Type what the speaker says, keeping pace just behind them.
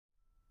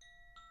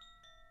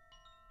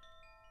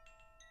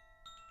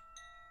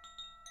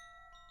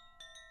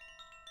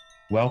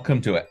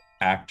Welcome to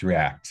Act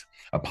React,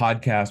 a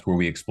podcast where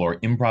we explore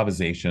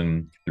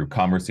improvisation through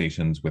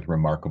conversations with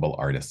remarkable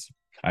artists.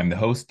 I'm the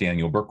host,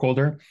 Daniel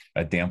Burkholder,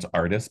 a dance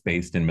artist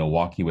based in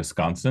Milwaukee,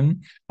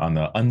 Wisconsin, on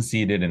the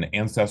unceded and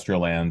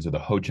ancestral lands of the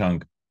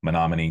Ho-Chunk,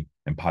 Menominee,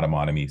 and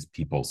Potawatomi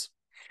peoples.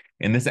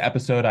 In this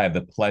episode, I have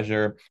the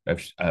pleasure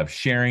of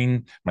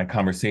sharing my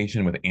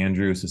conversation with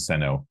Andrew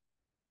Suseno.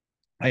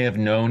 I have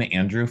known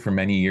Andrew for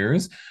many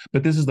years,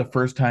 but this is the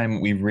first time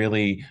we've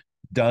really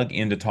dug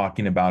into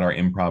talking about our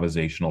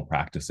improvisational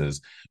practices.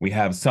 We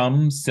have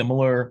some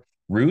similar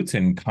roots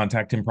in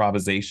contact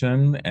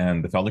improvisation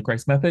and the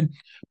Feldenkrais method,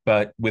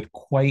 but with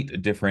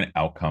quite different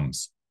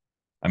outcomes.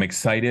 I'm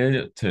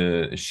excited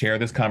to share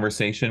this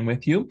conversation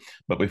with you.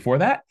 But before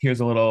that,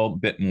 here's a little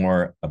bit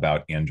more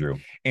about Andrew.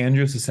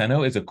 Andrew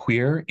Suseno is a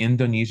queer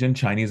Indonesian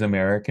Chinese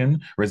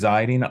American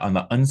residing on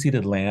the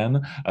unceded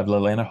land of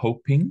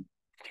Lenahopping.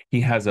 He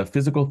has a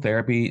physical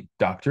therapy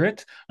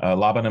doctorate, a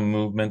Lebanon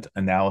movement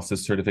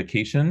analysis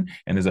certification,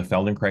 and is a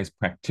Feldenkrais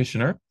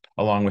practitioner,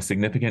 along with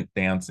significant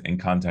dance and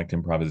contact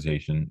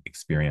improvisation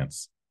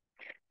experience.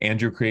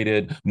 Andrew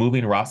created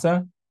Moving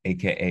Rasa,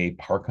 aka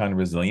Parkon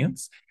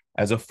Resilience,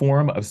 as a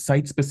form of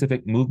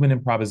site-specific movement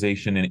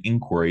improvisation and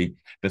inquiry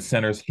that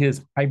centers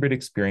his hybrid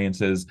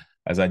experiences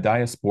as a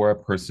diaspora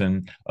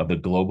person of the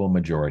global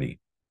majority.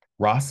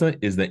 Rasa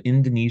is the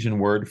Indonesian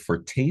word for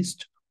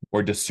taste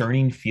or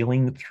discerning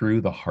feeling through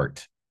the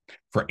heart.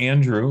 For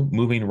Andrew,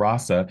 Moving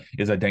Rasa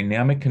is a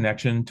dynamic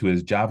connection to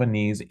his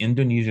Javanese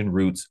Indonesian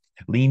roots,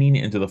 leaning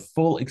into the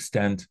full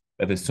extent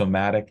of his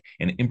somatic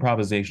and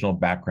improvisational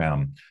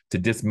background to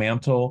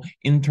dismantle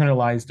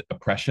internalized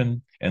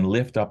oppression and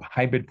lift up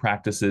hybrid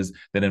practices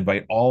that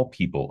invite all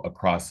people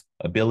across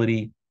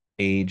ability,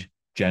 age,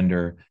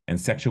 gender, and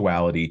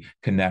sexuality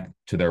connect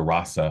to their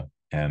rasa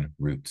and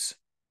roots.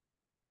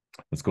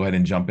 Let's go ahead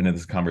and jump into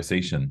this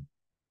conversation.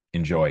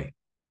 Enjoy.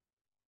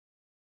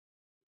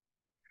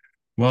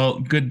 Well,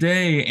 good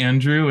day,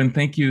 Andrew, and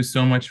thank you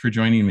so much for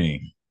joining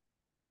me.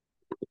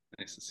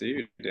 Nice to see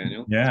you,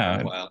 Daniel. Yeah, It's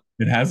been a while.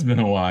 it has been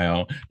a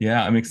while.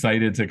 Yeah, I'm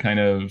excited to kind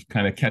of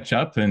catch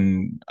up,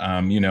 and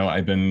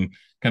I've been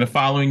kind of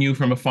following you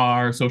from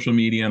afar, social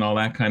media and all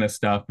that kind of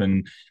stuff,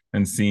 and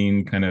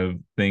seeing kind of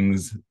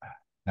things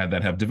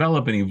that have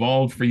developed and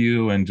evolved for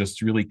you, and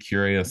just really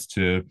curious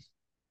to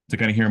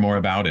kind of hear more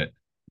about it.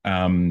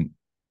 Um,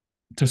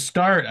 to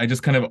start, I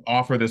just kind of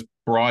offer this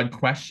broad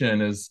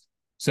question is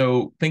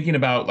so thinking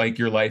about like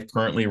your life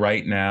currently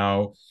right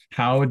now,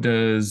 how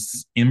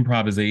does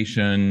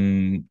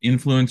improvisation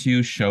influence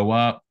you, show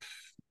up,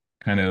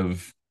 kind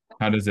of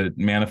how does it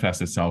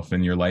manifest itself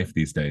in your life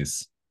these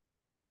days?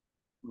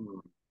 Hmm.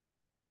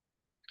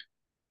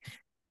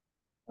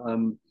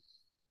 Um,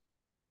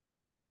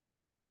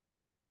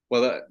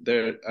 well,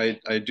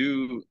 I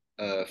do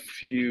a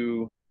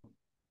few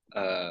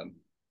um,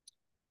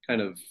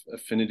 kind of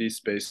affinity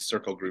space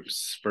circle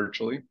groups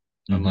virtually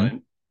Mm-hmm.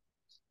 online,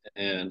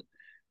 and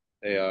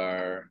they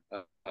are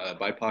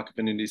BIPOC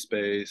affinity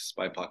space,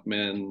 BIPOC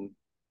men,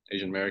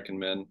 Asian American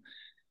men,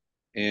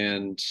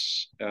 and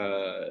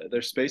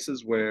they're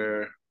spaces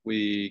where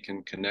we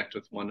can connect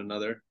with one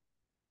another,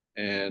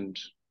 and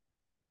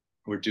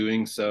we're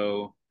doing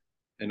so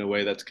in a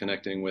way that's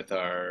connecting with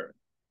our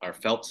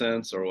felt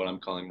sense, or what I'm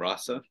calling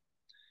rasa.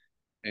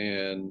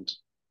 And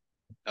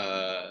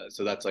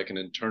so that's like an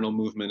internal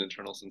movement,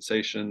 internal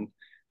sensation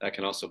that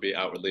can also be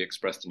outwardly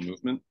expressed in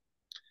movement.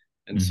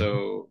 And Mm-hmm.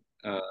 so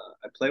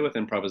I play with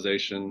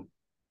improvisation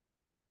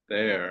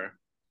there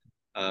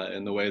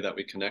in the way that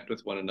we connect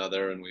with one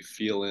another and we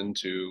feel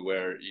into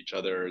where each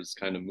other is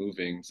kind of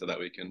moving so that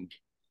we can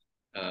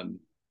um,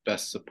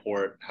 best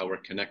support how we're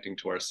connecting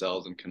to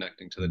ourselves and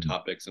connecting to the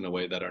topics in a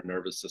way that our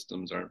nervous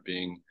systems aren't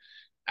being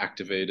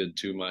activated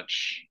too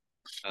much,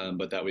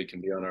 but that we can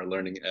be on our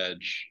learning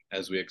edge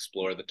as we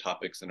explore the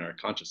topics in our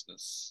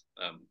consciousness.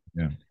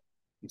 Yeah.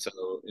 And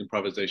so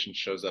improvisation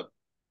shows up,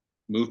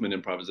 movement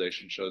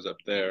improvisation shows up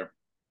there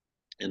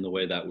in the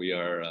way that we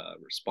are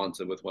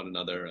responsive with one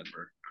another and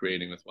we're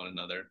creating with one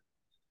another.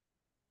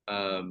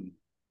 Um,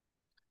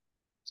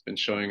 it's been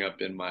showing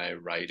up in my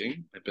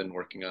writing. I've been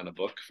working on a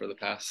book for the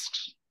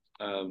past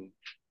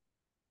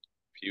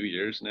few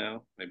years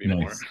now, maybe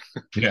more, Nice.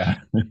 Yeah.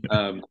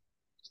 um,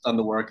 on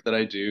the work that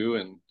I do.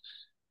 And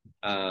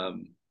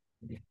um,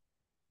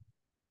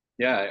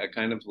 yeah, I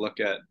kind of look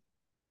at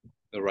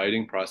the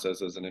writing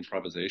process as an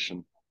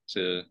improvisation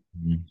to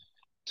Mhm.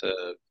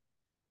 to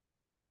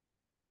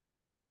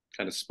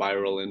kind of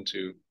spiral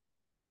into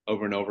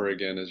over and over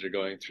again as you're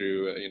going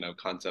through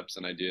concepts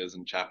and ideas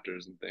and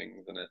chapters and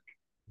things. And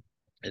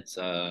it's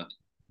a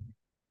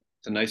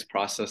nice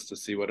process to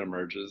see what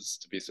emerges,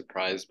 to be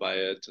surprised by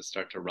it, to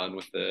start to run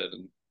with it,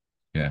 and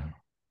Yeah.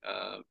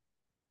 uh,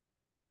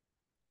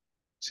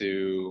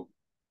 to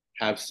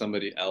have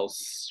somebody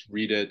else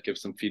read it, give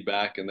some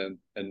feedback, and then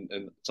and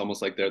it's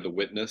almost like they're the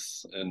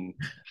witness, and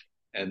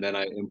then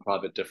I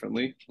improv it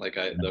differently, like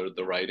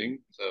the writing.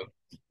 So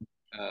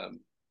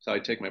I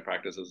take my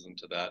practices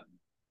into that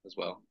as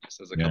well,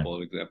 just as a Yeah. couple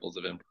of examples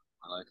of improv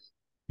in my life.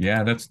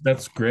 Yeah,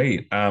 that's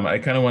great. I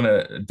kind of want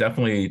to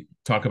definitely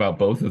talk about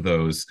both of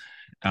those.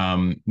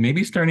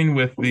 Maybe starting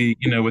with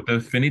with the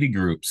affinity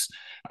groups.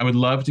 I would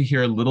love to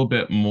hear a little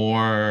bit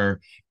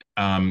more,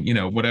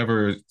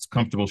 whatever is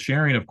comfortable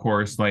sharing, of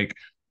course, like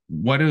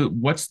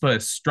what's the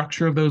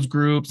structure of those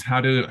groups?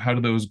 How do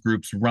those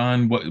groups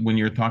run? What when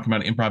you're talking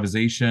about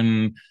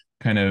improvisation,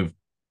 kind of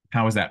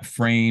how is that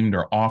framed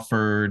or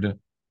offered?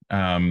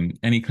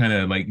 Any kind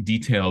of like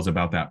details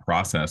about that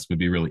process would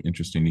be really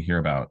interesting to hear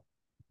about.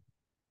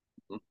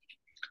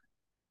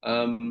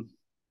 Um,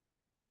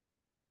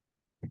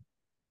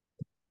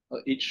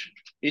 each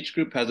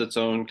group has its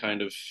own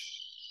kind of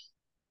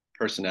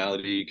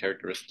personality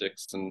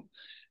characteristics, and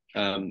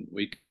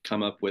we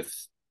come up with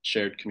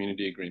shared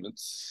community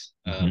agreements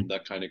Mhm.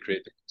 that kind of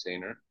create the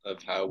container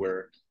of how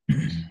we're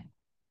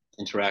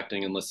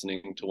interacting and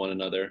listening to one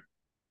another.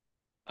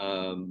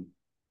 Um,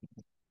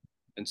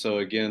 and so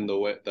again, the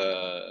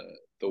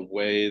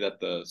way that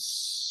the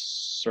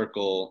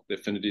circle, the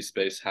affinity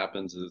space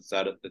happens is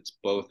that it's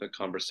both a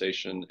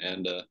conversation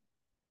and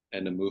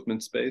a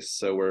movement space.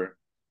 So we're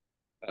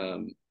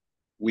um,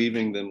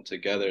 weaving them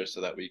together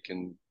so that we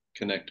can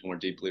connect more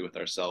deeply with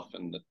ourselves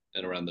and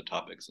around the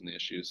topics and the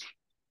issues.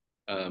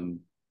 Um,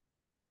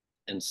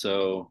 and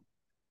so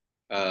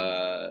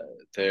uh,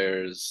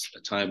 there's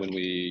a time when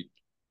we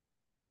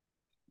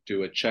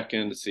do a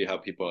check-in to see how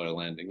people are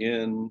landing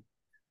in.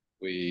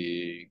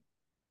 We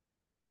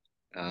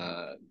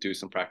do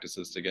some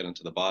practices to get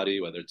into the body,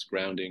 whether it's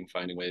grounding,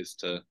 finding ways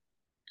to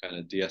kind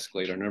of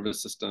de-escalate our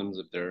nervous systems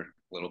if they're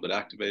a little bit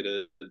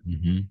activated,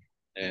 Mhm.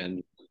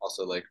 and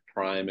also like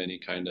prime any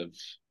kind of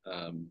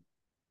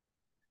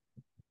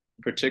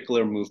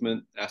particular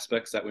movement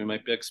aspects that we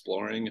might be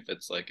exploring. If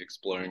it's like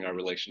exploring our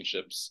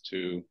relationships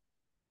to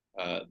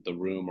the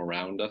room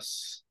around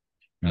us,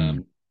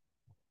 Mm.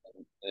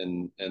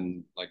 um,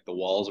 and like the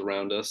walls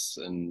around us,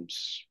 and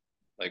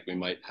like we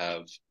might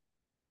have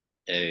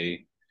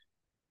a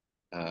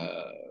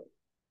uh,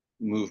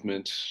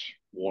 movement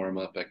warm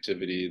up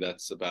activity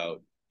that's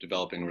about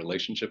developing a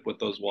relationship with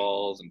those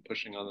walls and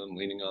pushing on them,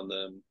 leaning on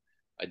them,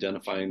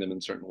 identifying them in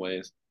certain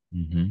ways.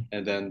 Mhm.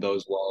 And then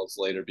those walls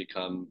later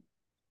become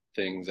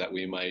things that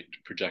we might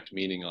project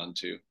meaning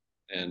onto,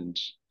 and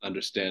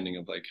understanding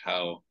of like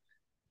how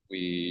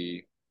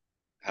we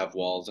have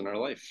walls in our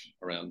life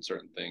around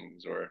certain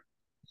things,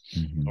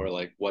 Mhm. or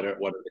like what are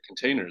the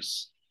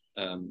containers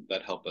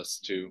that help us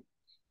to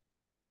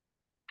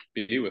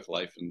be with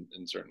life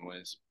in certain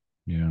ways.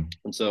 Yeah.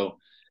 And so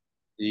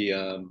the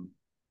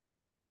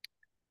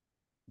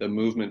the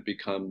movement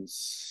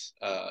becomes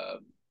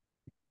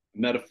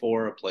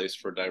metaphor, a place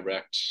for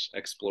direct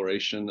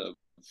exploration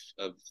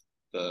of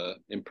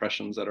the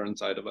impressions that are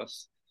inside of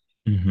us,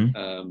 Mhm.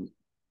 um,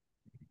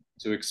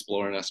 to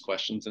explore and ask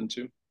questions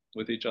into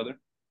with each other.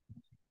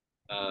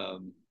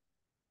 Um,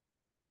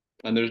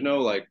 and there's no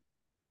like,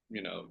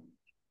 you know,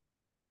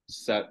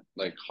 set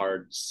like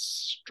hard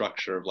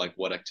structure of like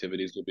what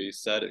activities will be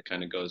said. It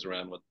kind of goes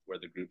around with where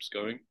the group's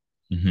going.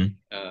 Mhm.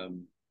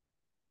 Um,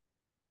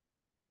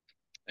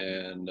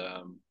 and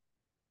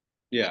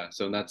yeah,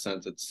 so in that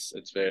sense,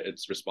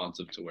 it's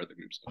responsive to where the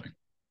group's going.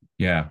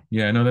 Yeah.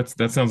 Yeah. No,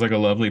 that sounds like a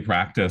lovely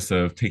practice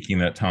of taking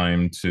that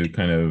time to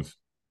kind of,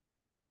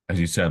 as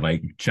you said,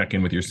 like check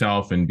in with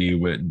yourself and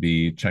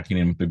be checking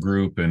in with the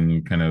group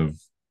and kind of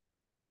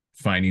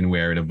finding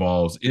where it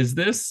evolves. Is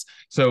this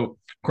so?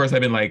 Of course,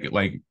 I've been like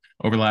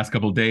over the last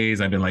couple of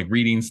days, I've been like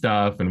reading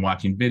stuff and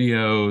watching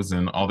videos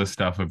and all this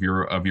stuff of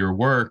your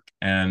work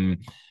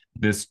and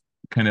this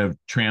kind of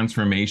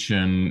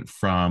transformation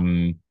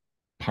from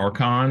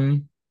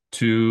Parkon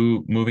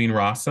to Moving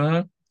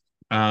Rasa.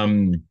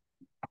 Um,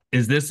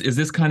 is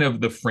this kind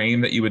of the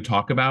frame that you would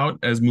talk about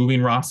as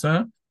Moving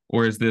Rasa,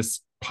 or is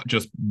this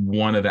just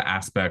one of the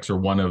aspects or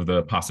one of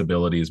the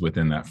possibilities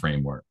within that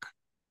framework?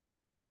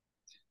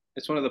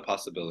 It's one of the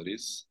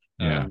possibilities.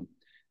 Yeah.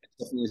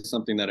 It's definitely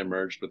something that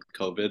emerged with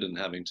COVID and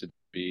having to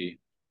be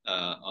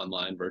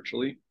online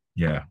virtually.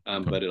 Yeah.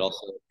 But it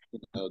also,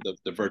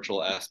 the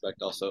virtual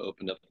aspect also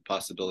opened up the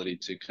possibility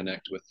to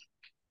connect with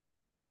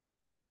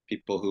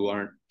people who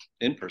aren't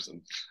in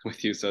person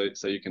with you. So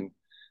you can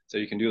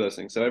do those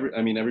things. So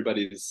I mean,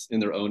 everybody's in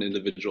their own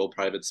individual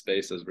private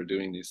space as we're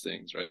doing these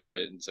things, right?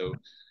 And so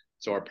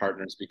our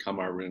partners become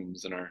our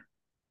rooms and our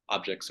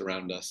objects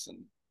around us.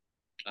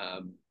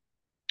 And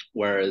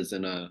whereas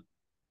in a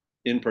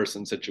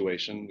in-person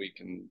situation, we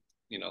can,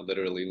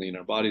 literally lean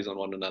our bodies on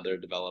one another,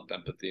 develop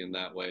empathy in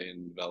that way,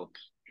 and develop,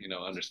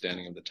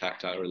 understanding of the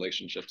tactile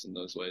relationships in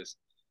those ways.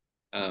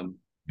 Um,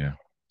 Yeah.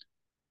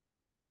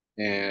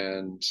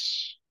 and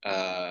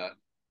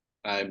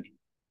I'm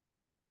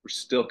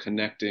still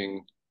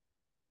connecting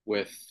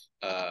with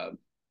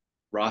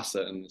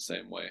Rasa in the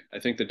same way. I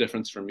think the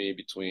difference for me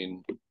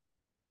between,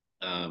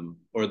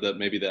 or the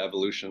maybe the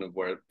evolution of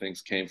where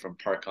things came from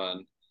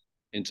Parkon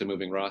into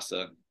Moving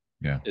Rasa,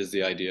 Yeah. is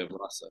the idea of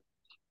Rasa.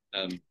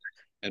 Um,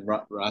 and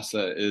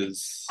Rasa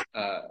is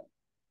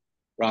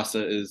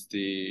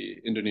the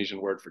Indonesian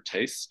word for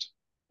taste,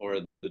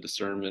 or the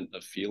discernment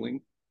of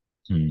feeling.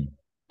 Hmm.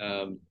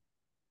 Um,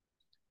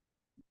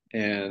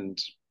 And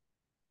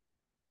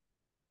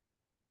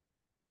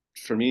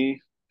for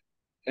me,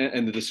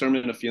 and the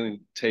discernment of feeling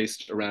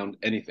taste around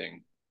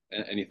anything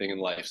in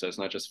life. So it's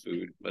not just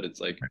food, but it's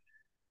like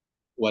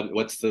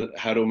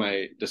how do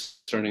I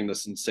discerning the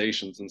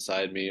sensations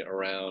inside me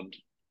around,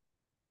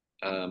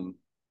 um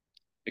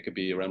it could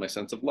be around my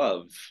sense of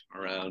love,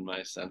 around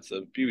my sense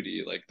of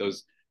beauty, like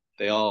those,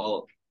 they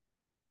all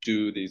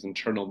do these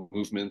internal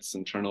movements,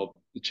 internal,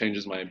 it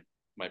changes my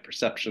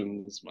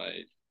perceptions,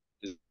 my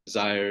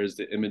desires,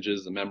 the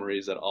images, the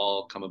memories that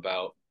all come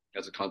about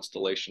as a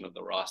constellation of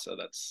the rasa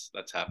that's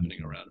happening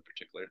Mhm. around a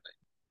particular thing.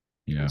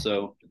 And Yeah.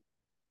 so,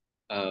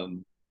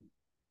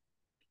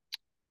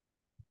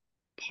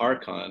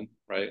 parkon,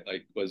 right,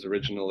 like was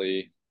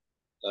originally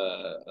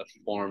a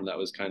form that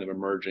was kind of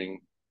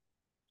emerging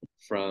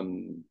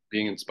from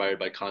being inspired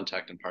by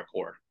contact and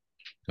parkour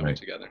coming Right.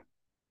 together.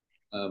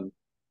 Um,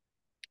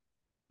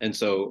 and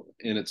so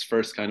in its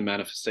first kind of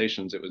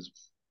manifestations, it was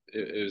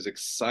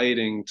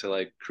exciting to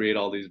like create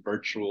all these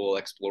virtual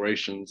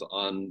explorations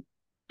on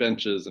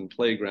benches and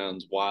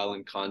playgrounds while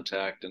in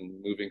contact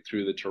and moving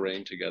through the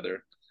terrain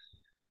together.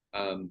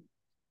 Um,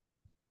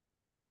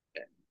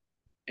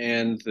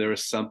 and there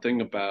was something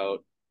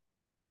about,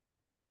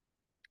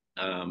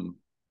 um,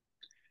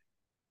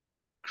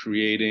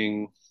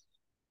 creating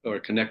or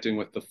connecting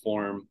with the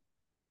form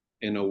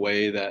in a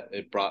way that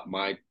it brought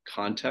my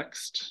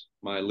context,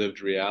 my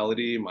lived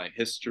reality, my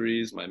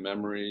histories, my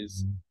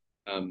memories,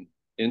 um,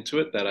 into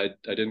it that I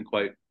didn't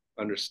quite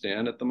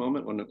understand at the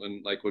moment when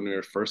we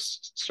were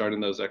first starting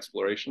those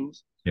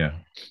explorations. Yeah.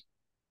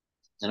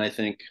 And I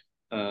think,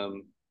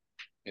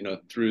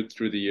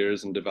 through the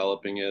years and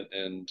developing it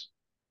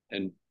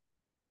and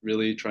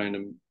really trying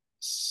to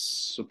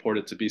support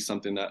it to be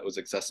something that was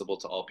accessible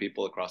to all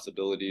people across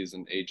abilities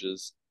and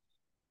ages.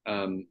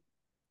 Um,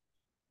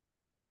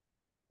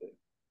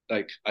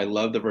 like I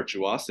love the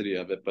virtuosity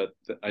of it, but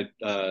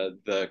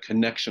the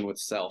connection with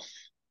self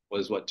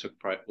was what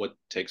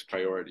takes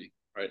priority,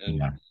 right?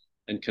 Yeah.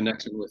 And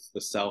connection with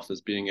the self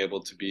is being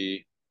able to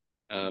be,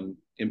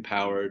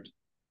 empowered,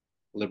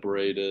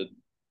 liberated,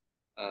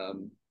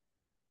 um,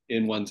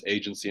 in one's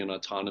agency and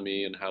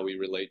autonomy and how we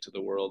relate to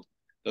the world.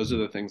 Those are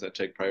the things that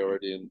take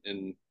priority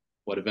in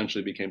what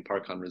eventually became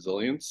Parkon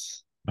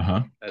resilience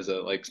Uh-huh. as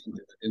a like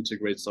something that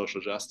integrates social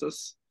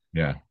justice,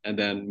 Yeah. and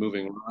then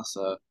moving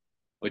rasa,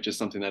 which is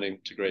something that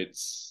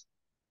integrates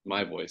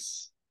my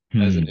voice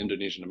as an Hmm.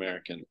 Indonesian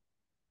American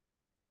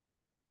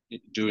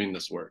doing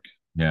this work.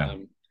 Yeah.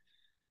 Um,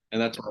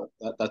 and that's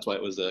why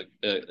it was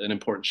an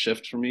important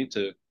shift for me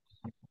to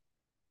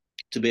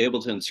be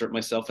able to insert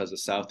myself as a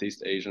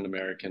Southeast Asian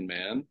American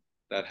man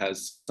that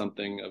has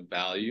something of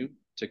value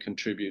to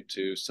contribute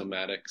to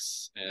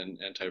somatics and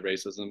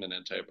anti-racism and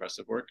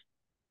anti-oppressive work,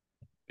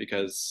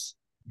 because,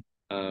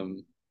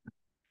 um,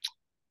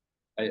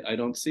 I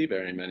don't see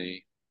very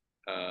many.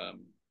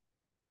 Um,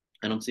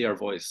 I don't see our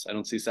voice. I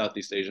don't see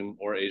Southeast Asian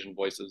or Asian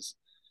voices,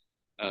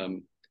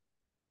 um,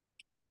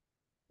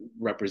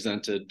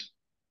 represented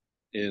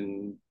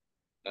in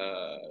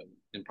uh,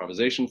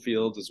 improvisation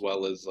fields as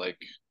well as like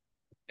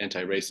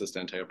anti-racist,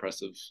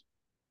 anti-oppressive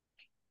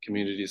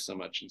communities so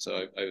much. And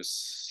so I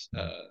was,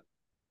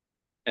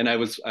 and I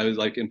was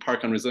like in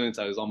Parkon Resilience,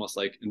 I was almost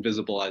like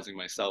invisibilizing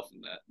myself in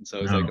that. And so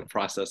it was like a No.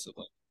 process of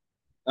like,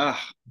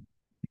 ah,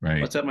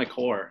 Right. what's at my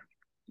core,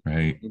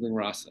 Right. moving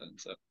rasa. And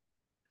so,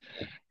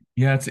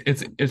 Yeah,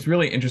 it's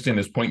really interesting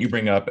this point you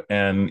bring up,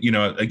 and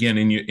again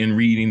in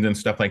readings and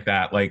stuff like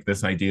that, like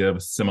this idea of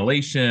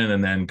assimilation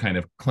and then kind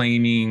of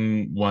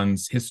claiming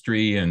one's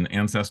history and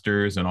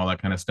ancestors and all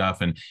that kind of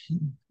stuff. And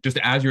just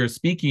as you're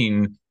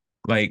speaking,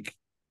 like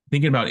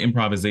thinking about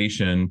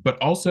improvisation, but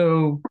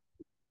also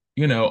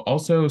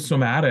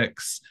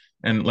somatics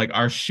and like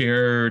our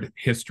shared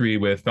history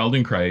with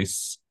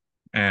Feldenkrais.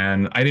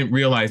 And I didn't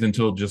realize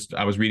until just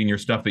I was reading your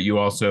stuff that you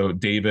also,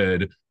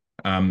 David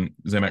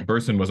Zemek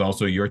Burson was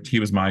also he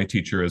was my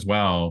teacher as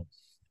well.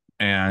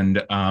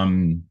 And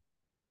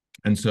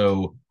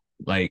so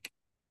like,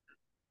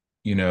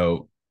 you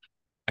know,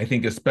 I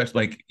think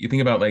especially like you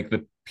think about like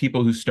the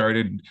people who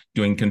started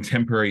doing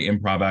contemporary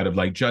improv out of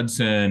like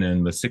Judson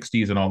and the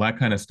 60s and all that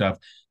kind of stuff,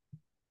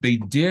 they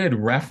did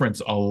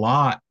reference a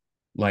lot,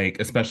 like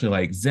especially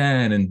like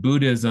Zen and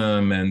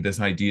Buddhism and this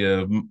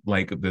idea of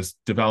like this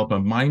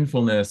development of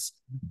mindfulness,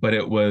 but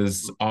it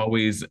was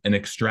always an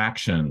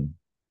extraction.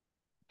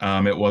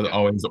 It was yeah,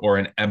 always or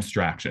an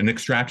extraction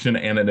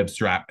and an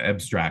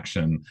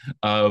abstraction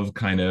of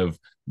kind of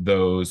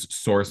those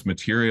source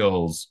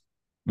materials,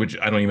 which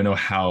I don't even know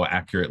how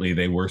accurately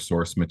they were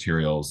source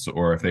materials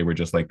or if they were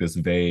just like this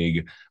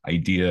vague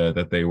idea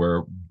that they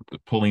were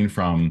pulling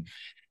from.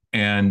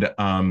 And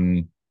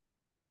and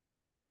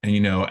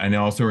I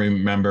also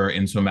remember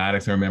in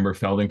somatics, I remember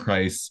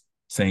Feldenkrais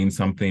saying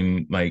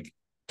something like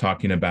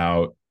talking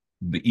about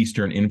the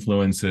Eastern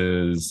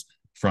influences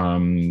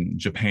from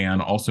Japan,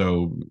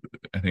 also,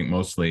 I think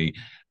mostly.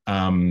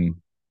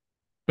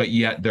 But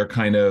yet they're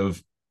kind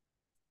of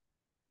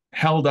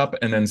held up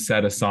and then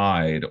set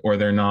aside, or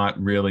they're not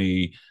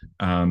really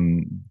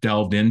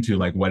delved into,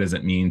 like, what does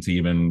it mean to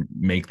even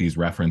make these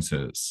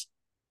references,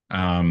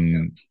 Yeah.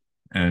 um,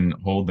 and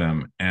hold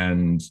them.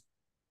 And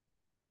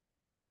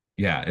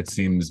yeah, it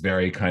seems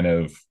very kind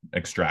of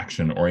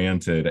extraction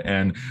oriented.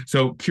 And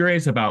so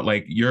curious about,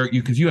 like, you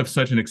because you have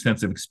such an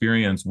extensive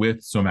experience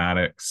with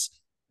somatics,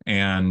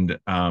 and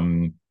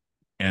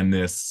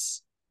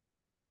this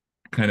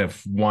kind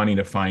of wanting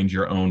to find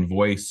your own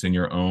voice and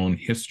your own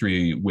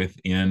history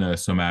within a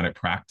somatic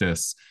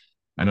practice.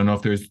 I don't know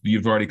if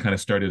you've already kind of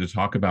started to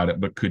talk about it,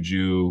 but could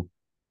you,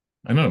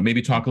 I don't know,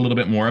 maybe talk a little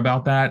bit more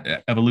about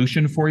that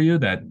evolution for you,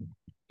 that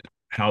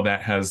how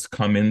that has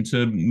come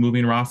into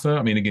moving rasa?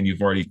 I mean, again,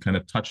 you've already kind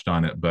of touched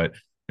on it, but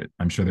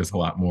I'm sure there's a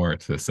lot more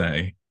to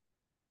say.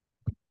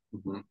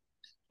 Mm-hmm.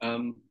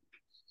 Um,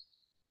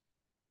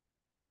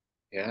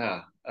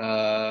 yeah.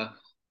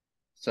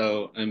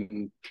 So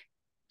I'm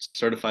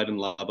certified in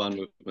Laban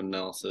movement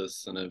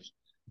analysis, and I've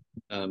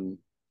um,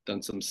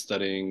 done some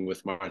studying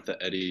with Martha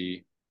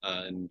Eddy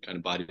and kind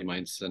of body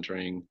mind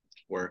centering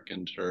work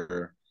and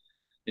her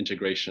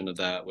integration of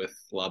that with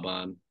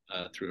Laban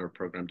through her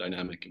program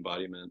Dynamic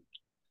Embodiment,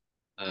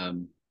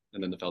 um,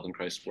 and then the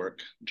Feldenkrais work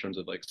in terms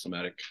of like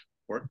somatic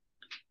work.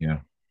 Yeah.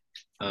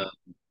 Uh,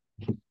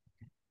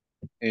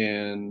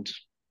 and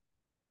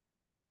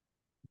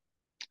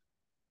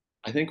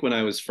I think when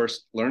I was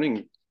first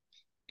learning,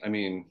 I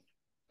mean,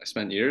 I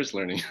spent years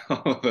learning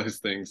all of those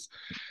things.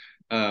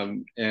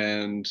 And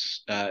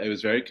it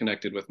was very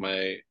connected with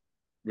my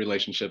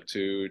relationship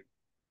to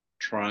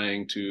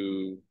trying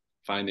to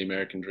find the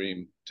American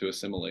dream to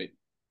assimilate.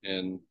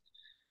 And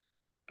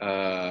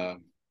uh,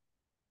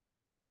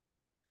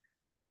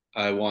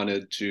 I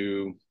wanted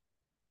to,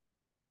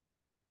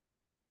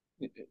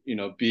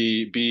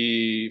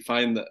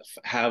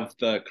 have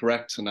the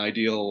correct and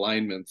ideal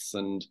alignments,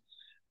 and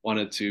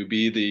wanted to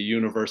be the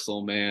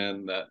universal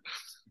man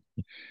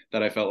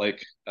that I felt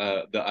like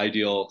the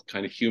ideal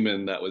kind of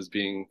human that was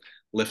being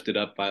lifted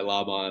up by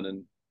Laban,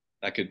 and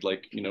that could,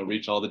 like,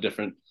 reach all the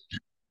different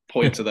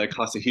points of the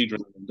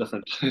icosahedron and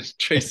different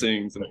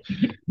tracings and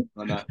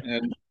whatnot.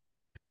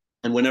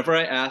 And whenever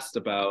I asked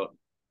about,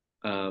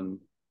 um,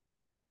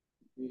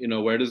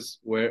 where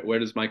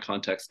does my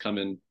context come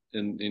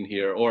in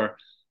here, or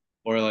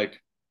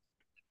like,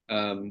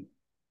 um,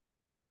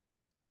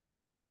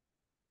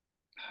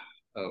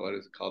 what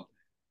is it called?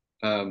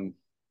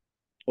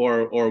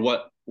 Or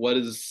what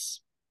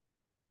is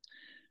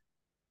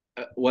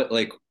what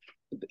like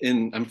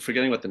in I'm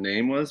forgetting what the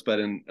name was, but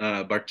in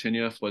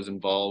Bartiniev was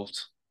involved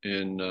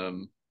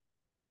in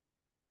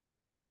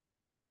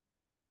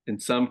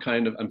some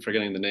kind of, I'm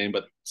forgetting the name,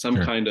 but some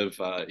Sure. kind of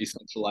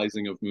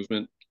essentializing of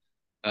movement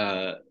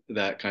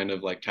that kind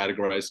of like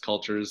categorized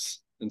cultures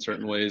in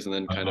certain ways, and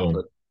then kind of Oh,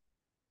 put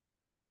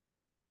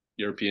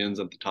Europeans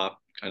at the top,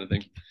 kind of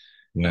thing.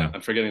 yeah.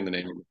 I'm forgetting the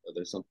name.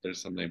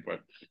 There's some name for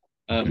it.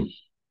 Um,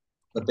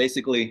 but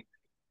basically,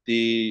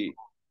 the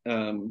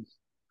um,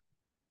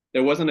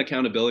 there wasn't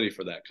accountability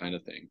for that kind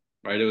of thing,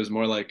 right? It was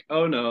more like,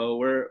 oh no,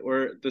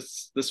 we're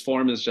this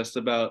form is just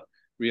about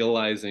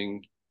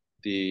realizing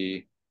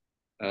the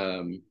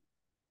um,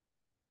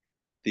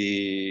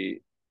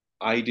 the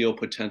ideal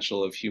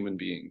potential of human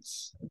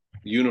beings,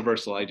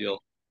 universal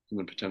ideal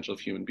human potential of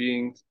human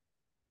beings.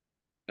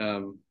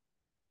 Um,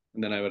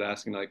 and then I would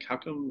ask, like, how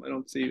come I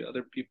don't see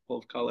other people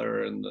of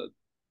color in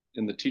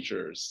the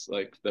teachers,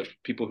 like the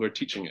people who are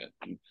teaching it?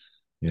 And,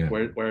 like, Yeah.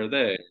 where are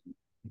they?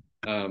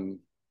 Um,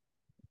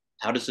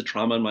 how does the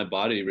trauma in my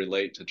body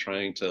relate to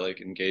trying to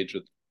like engage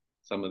with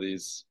some of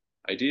these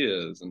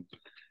ideas? And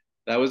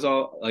that was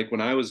all, like,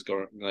 when I was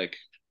going, like,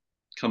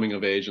 coming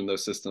of age in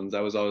those systems,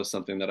 that was always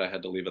something that I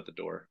had to leave at the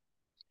door,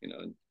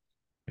 and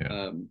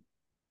Yeah. um,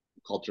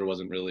 culture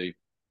wasn't really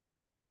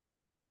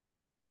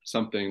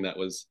something that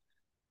was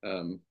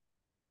um,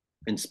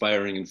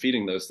 inspiring and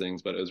feeding those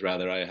things, but it was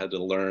rather I had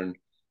to learn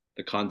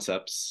the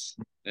concepts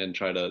and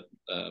try to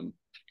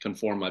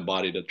conform my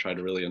body to try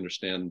to really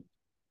understand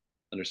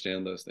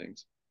those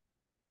things.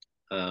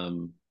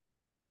 Um,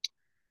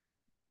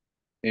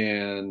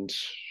 and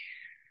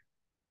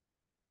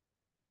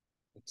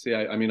let's see,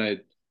 I mean,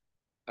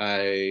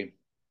 I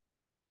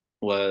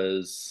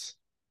was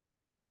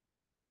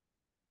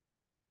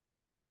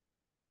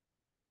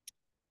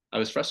I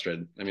was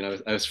frustrated. I mean,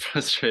 I was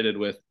frustrated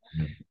with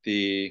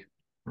the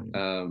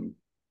um,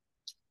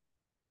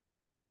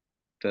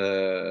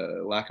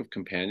 the lack of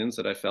companions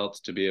that I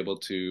felt to be able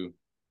to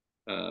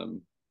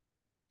um,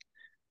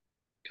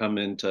 come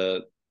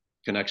into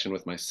connection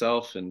with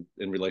myself and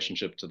in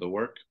relationship to the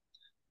work.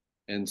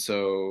 And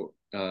so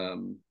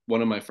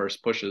one of my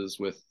first pushes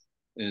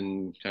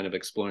in kind of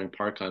exploring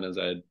Parkan, as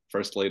I had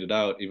first laid it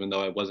out, even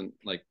though I wasn't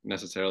like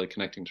necessarily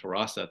connecting to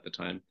Rasa at the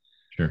time,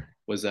 Sure.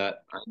 was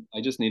that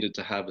I just needed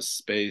to have a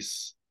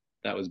space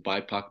that was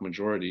BIPOC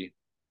majority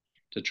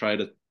to try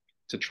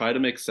to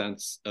make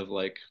sense of,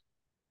 like,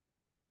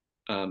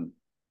 um,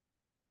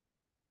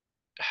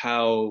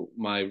 how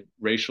my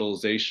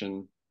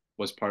racialization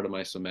was part of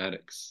my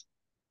somatics,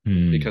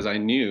 Hmm. because I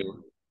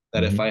knew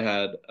that if Mm-hmm. I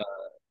had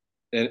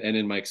and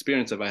in my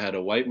experience, if I had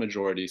a white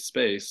majority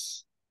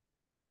space,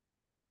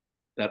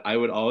 that I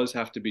would always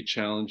have to be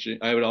challenging.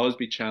 I would always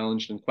be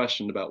challenged and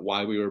questioned about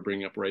why we were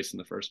bringing up race in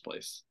the first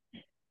place.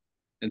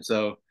 And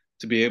so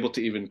to be able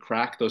to even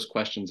crack those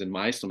questions in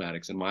my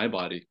somatics, in my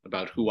body,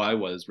 about who I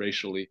was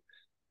racially,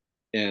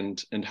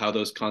 and how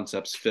those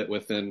concepts fit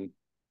within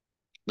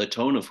the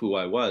tone of who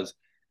I was,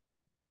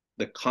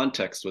 the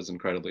context was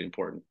incredibly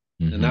important.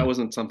 And that Mm-hmm.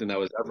 wasn't something that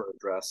was ever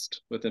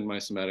addressed within my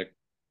somatic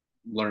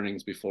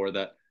learnings before,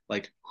 that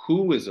like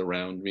who is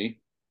around me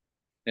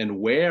and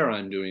where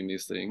I'm doing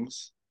these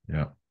things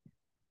Yeah.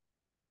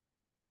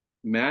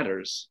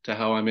 matters to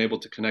how I'm able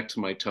to connect to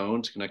my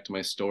tone, to connect to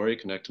my story,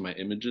 connect to my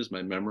images,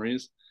 my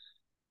memories,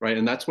 right?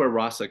 And that's where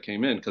rasa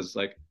came in, because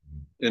like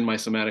in my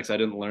somatics, I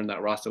didn't learn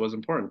that rasa was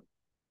important.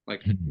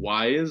 Like,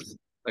 why is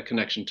a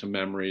connection to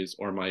memories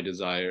or my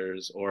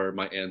desires or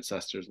my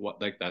ancestors,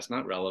 what, like that's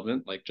not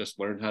relevant. Like just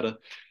learn how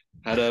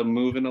to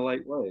move in a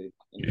light way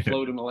and Yeah.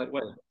 float in a light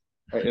way,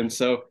 right? And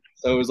so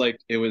it was like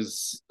it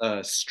was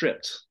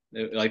stripped.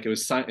 Like it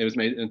was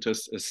made into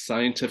a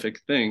scientific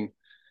thing,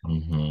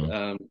 Mm-hmm.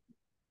 um,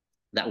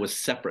 that was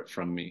separate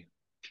from me.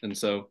 And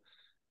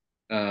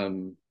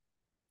um,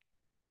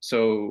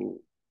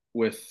 so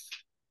with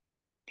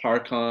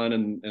Parcon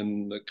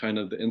and the kind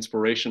of the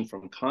inspiration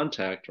from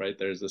Contact, right?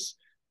 There's this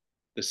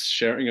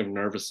sharing of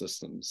nervous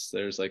systems.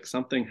 There's like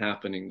something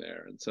happening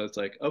there. And so it's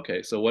like,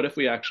 okay, so what if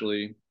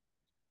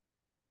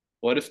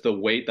the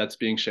weight that's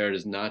being shared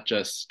is not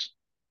just,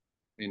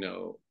 you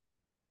know,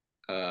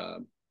 uh,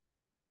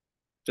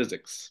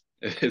 physics?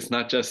 It's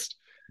not just,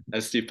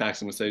 as Steve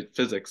Paxton would say,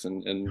 physics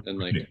and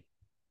like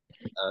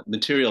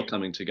material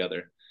coming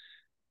together,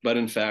 but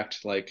in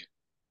fact, like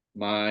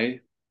my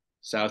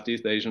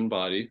Southeast Asian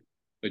body,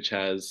 which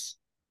has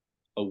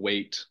a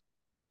weight,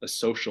 a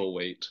social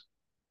weight,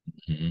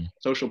 Mm-hmm.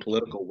 social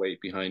political weight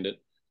behind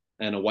it,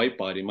 and a white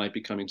body might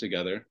be coming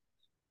together.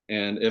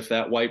 And if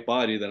that white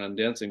body that I'm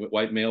dancing with,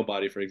 white male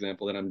body, for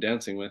example, that I'm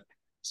dancing with,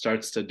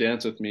 starts to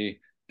dance with me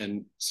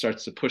and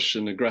starts to push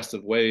in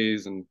aggressive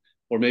ways, and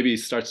or maybe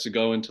starts to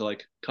go into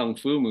like kung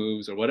fu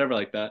moves or whatever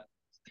like that,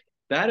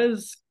 that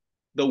is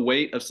the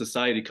weight of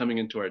society coming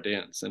into our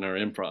dance and our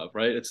improv,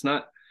 right? It's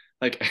not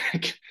like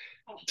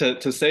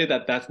to say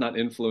that that's not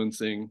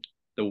influencing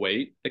the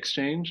weight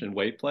exchange and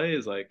weight play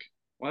is like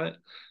what?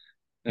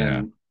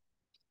 Yeah.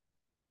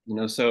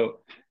 And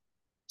so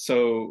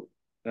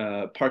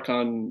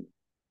Parcon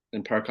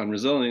and Parcon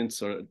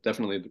resilience, or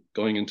definitely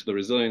going into the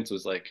resilience,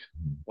 was like,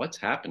 what's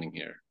happening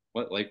here?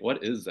 What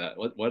is that?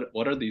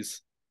 What are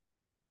these?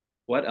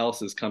 What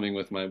else is coming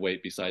with my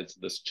weight besides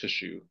this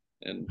tissue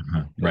and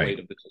Uh-huh. the Right. weight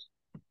of the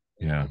tissue?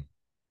 Yeah.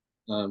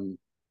 Um,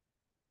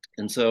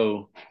 and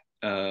so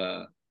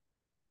uh,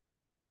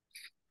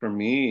 for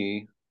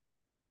me,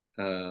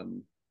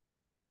 um,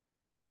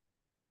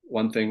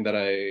 one thing that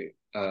I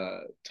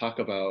talk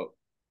about,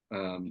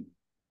 um,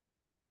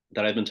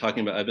 that I've been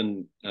talking about, I've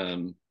been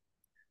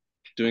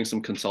doing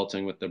some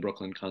consulting with the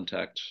Brooklyn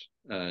Contact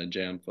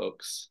Jam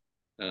folks,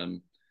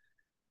 um,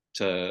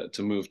 to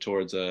move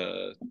towards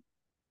a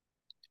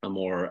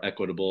more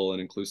equitable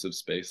and inclusive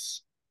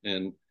space.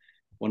 And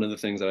one of the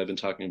things that I've been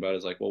talking about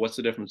is like, well, what's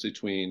the difference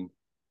between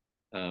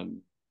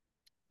um,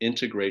 an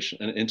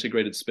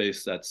integrated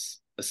space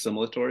that's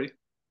assimilatory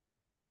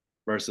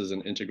versus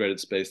an integrated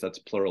space that's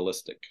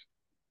pluralistic,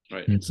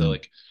 right? And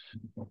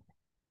Mm-hmm.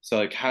 so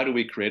like how do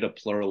we create a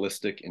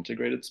pluralistic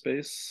integrated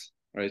space,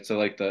 right? So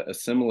like the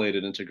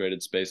assimilated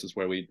integrated space is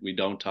where we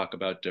don't talk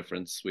about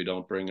difference, we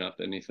don't bring up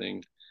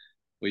anything,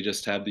 we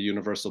just have the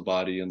universal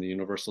body and the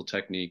universal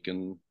technique,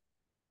 and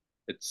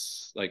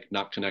it's like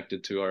not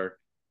connected to our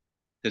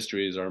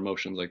histories, our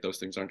emotions, like those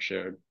things aren't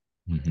shared.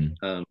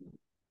 Mm-hmm. um,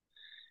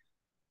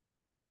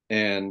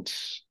 and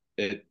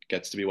it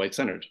gets to be white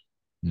centered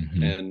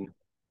Mm-hmm. and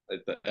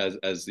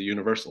as the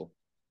universal,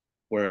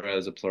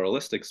 whereas a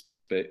pluralistic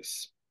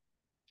space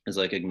is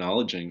like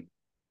acknowledging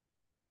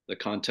the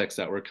context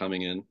that we're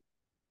coming in,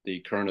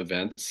 the current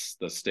events,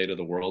 the state of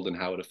the world, and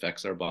how it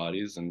affects our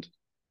bodies, and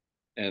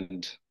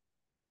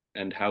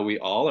and how we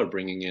all are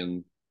bringing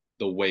in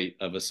the weight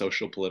of a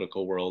social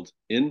political world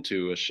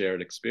into a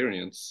shared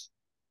experience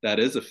that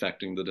is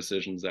affecting the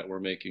decisions that we're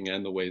making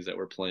and the ways that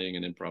we're playing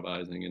and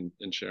improvising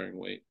and sharing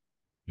weight.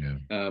 Yeah.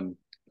 Um,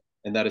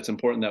 and that it's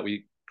important that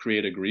we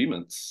create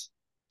agreements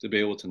to be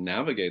able to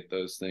navigate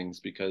those things,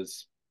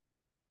 because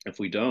if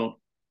we don't,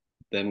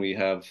 then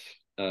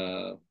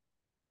uh,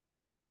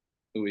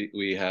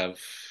 we have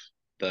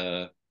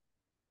the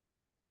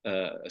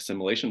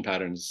assimilation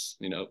patterns,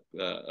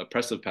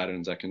 oppressive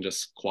patterns that can just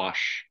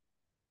squash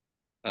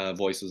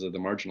voices of the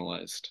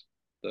marginalized,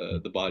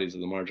 the bodies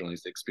of the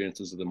marginalized, the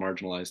experiences of the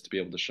marginalized to be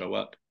able to show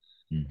up.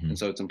 Mm-hmm. And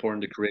so it's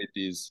important to create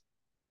these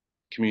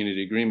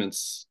community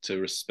agreements to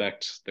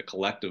respect the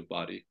collective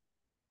body,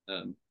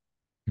 um,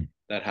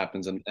 that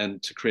happens,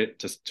 and to create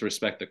to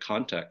respect the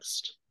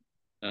context,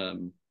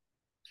 um,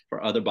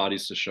 for other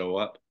bodies to show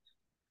up.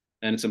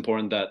 And it's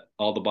important that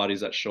all the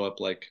bodies that show up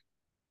like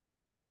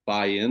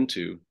buy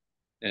into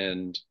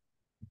and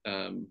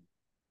um,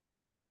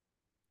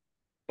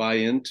 buy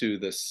into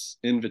this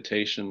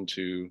invitation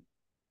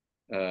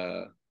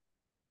uh,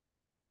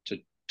 to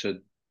to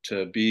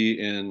to be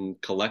in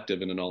collective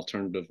in an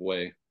alternative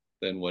way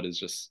than what is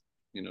just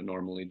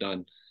normally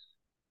done,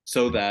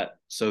 so that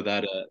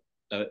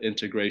a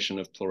integration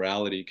of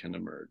plurality can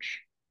emerge,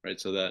 right?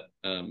 So that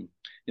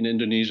in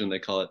Indonesian they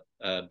call it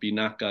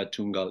Bhinneka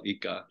Tunggal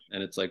Ika,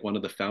 and it's like one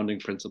of the founding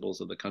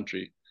principles of the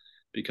country,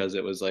 because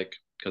it was like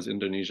because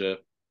Indonesia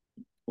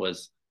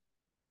was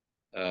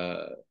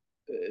uh,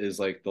 is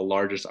like the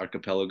largest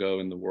archipelago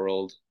in the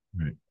world,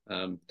 Right.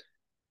 um,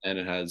 and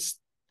it has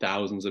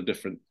thousands of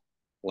different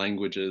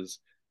languages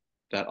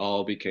that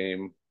all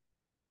became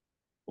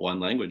one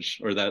language,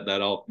 or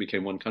that all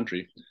became one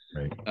country.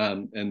 Right.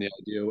 And the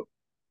idea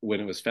when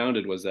it was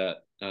founded was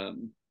that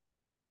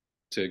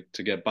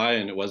to get by,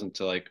 and it wasn't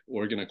to like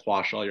we're going to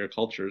quash all your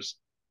cultures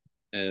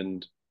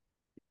and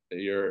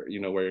your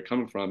where you're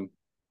coming from,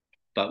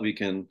 but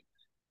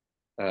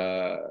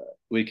uh,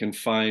 we can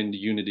find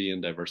unity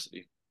and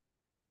diversity.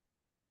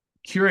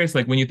 Curious,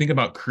 like when you think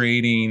about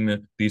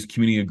creating these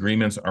community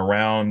agreements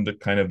around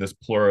kind of this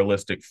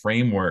pluralistic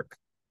framework,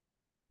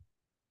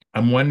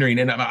 I'm wondering,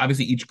 and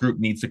obviously each group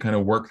needs to kind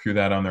of work through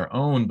that on their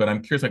own, but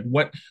I'm curious, like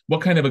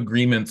what kind of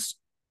agreements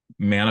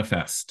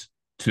manifest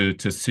to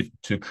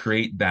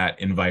create that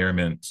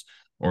environment,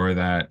 or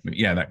that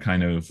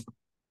kind of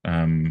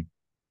um,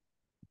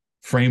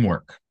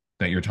 framework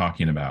that you're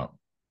talking about.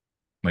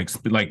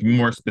 Like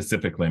more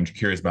specifically, I'm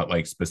curious about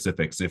like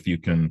specifics. If you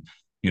can,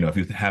 if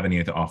you have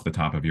any off the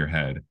top of your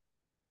head,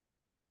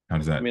 how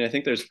does I that? mean, I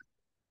think there's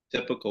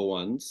typical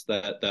ones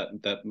that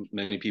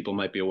many people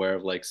might be aware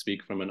of, like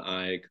speak from an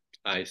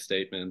I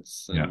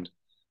statements, Yeah,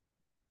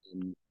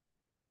 and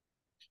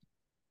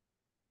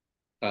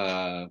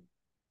uh,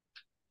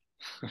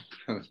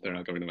 they're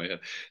not coming to my head.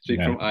 Speak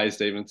yeah, from I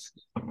statements,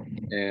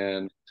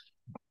 and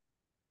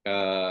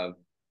uh,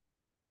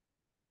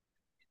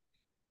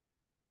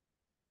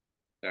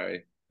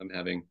 sorry, I'm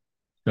having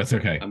that's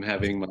okay. I'm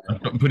having my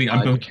I'm putting you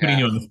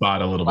podcast on the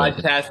spot a little bit.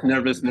 podcast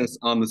nervousness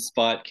on the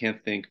spot.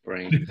 Can't think,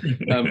 brain.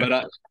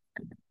 But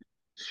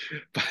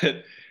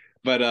but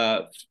but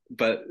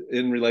but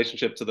in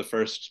relationship to the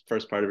first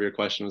part of your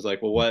question was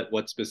like, well,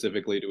 what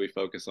specifically do we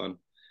focus on?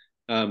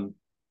 Um,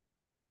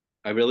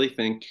 I really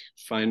think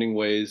finding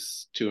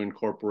ways to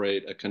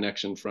incorporate a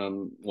connection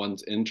from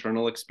one's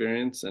internal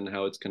experience and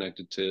how it's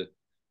connected to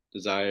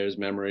desires,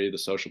 memory, the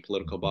social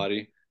political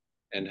body,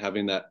 and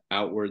having that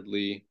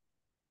outwardly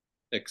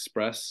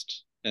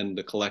expressed, and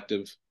the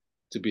collective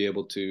to be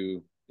able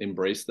to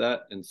embrace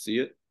that and see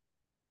it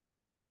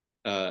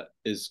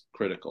is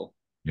critical,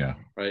 Yeah,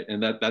 right?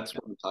 And that's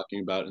what I'm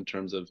talking about in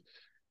terms of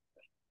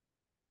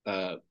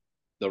uh,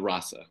 the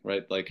rasa,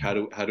 right? Like how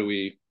do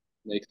we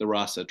make the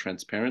rasa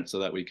transparent so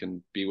that we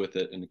can be with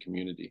it in the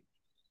community,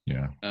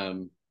 yeah,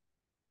 um,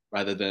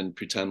 rather than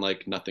pretend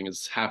like nothing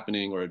is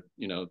happening, or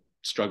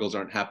struggles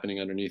aren't happening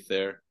underneath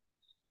there.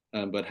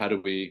 But how do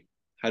we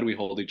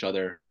hold each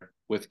other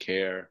with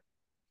care,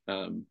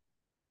 um,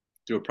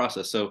 through a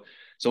process? So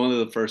one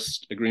of the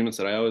first agreements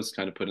that I always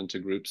kind of put into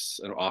groups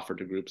and offer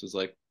to groups is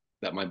like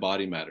that my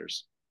body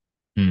matters,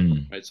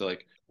 mm, right? So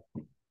like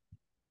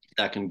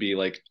that can be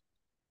like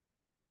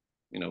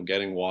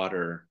getting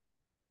water,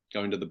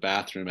 going to the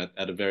bathroom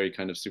at a very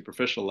kind of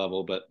superficial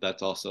level, but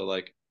that's also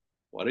like,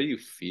 what do you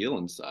feel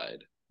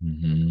inside?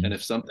 And hmm,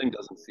 if something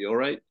doesn't feel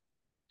right,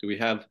 do we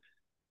have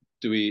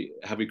do we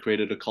have we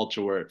created a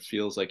culture where it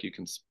feels like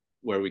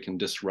where we can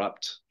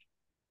disrupt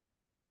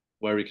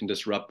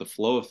the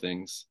flow of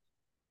things,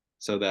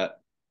 so that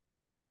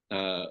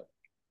uh,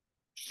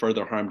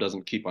 further harm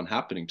doesn't keep on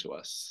happening to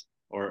us,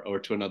 or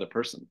to another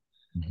person?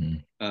 hmm,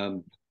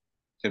 Um,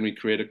 can we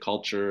create a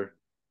culture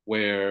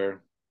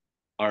where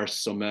our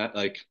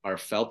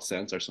felt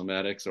sense, our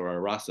somatics, or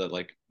our rasa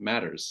like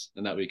matters,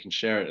 and that we can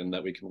share it, and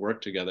that we can work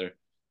together,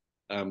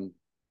 um,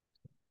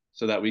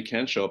 so that we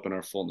can show up in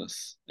our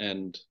fullness,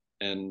 and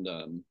and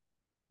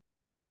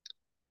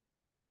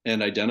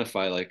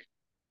identify like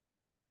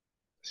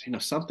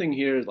something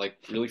here like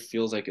really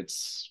feels like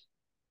it's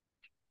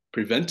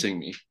preventing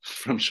me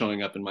from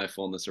showing up in my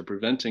fullness, or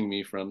preventing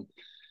me from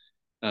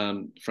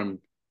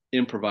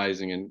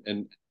improvising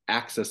and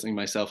accessing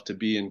myself to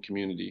be in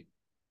community,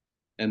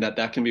 and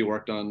that can be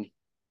worked on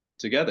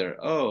together.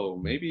 Oh,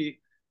 maybe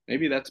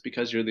that's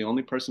because you're the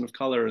only person of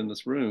color in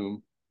this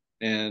room,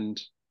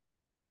 and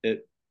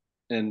it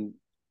and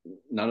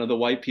none of the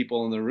white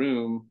people in the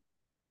room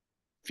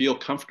feel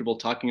comfortable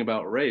talking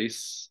about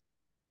race,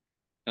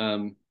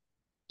 um,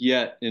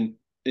 yet and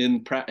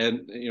right,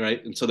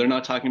 and so they're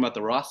not talking about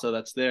the rasa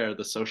that's there,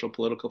 the social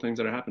political things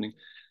that are happening,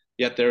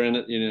 yet they're in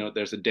it.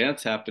 There's a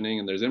dance happening,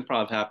 and there's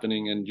improv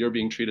happening, and you're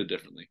being treated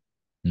differently,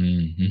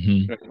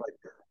 hmm, right? Like,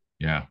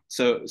 yeah,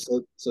 so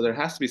there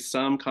has to be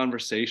some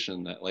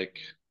conversation, that like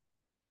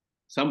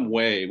some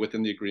way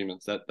within the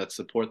agreements that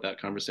support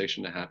that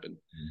conversation to happen.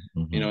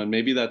 hmm, And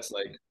maybe that's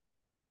like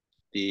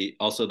the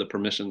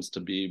permissions to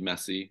be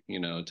messy,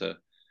 to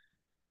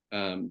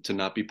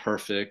not be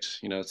perfect.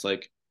 It's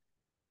like,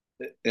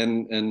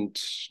 and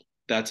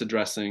that's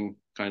addressing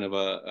kind of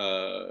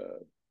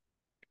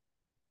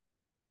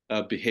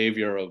a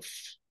behavior of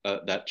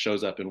that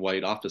shows up in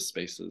white office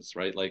spaces,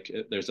 right? Like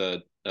there's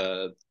a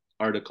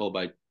article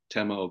by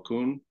Tema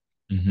Okun,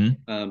 Mm-hmm.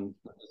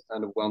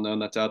 kind of well known,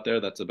 that's out there,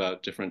 that's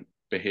about different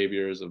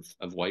behaviors of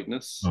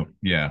whiteness. Oh,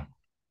 yeah.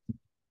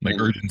 Like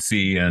And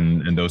urgency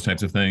and those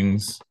types of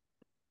things.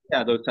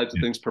 yeah, those types of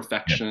Yeah. things, Yeah.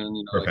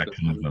 perfection, like this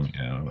kind of.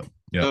 Perfectionism.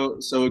 Yeah. Yeah.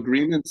 So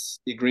agreements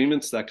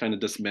that kind of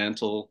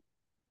dismantle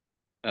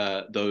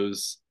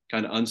those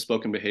kind of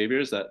unspoken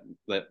behaviors that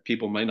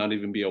people might not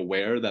even be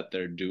aware that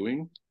they're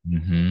doing,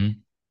 Mm-hmm.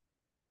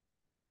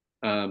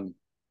 um,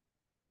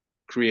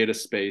 create a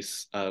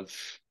space of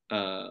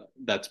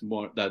that's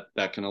more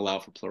that can allow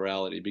for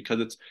plurality,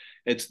 because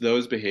it's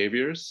those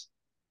behaviors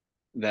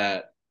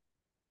that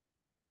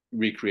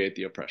recreate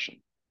the oppression,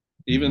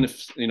 Mm-hmm. even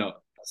if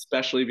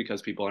especially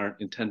because people aren't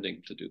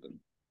intending to do them,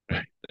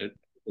 right? Right.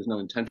 There's no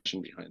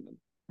intention behind them,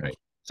 Right.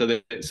 so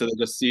they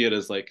just see it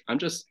as like, I'm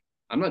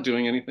not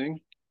doing anything,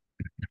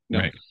 you know.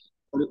 Right.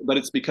 But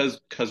it's because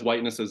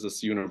whiteness is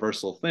this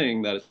universal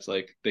thing that it's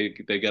like they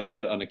get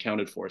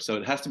unaccounted for, so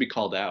it has to be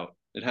called out.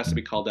 It has to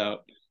be called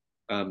out,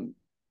 um,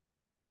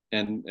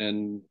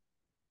 and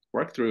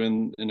worked through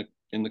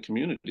in the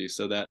community,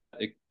 so that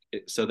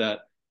so that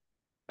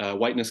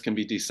whiteness can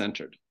be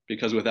decentered.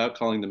 Because without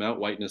calling them out,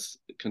 whiteness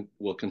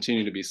will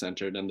continue to be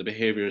centered, and the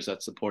behaviors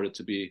that support it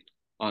to be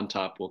on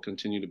top will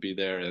continue to be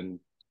there, and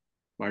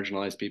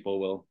marginalized people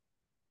will,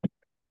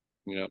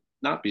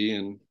 not be,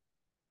 and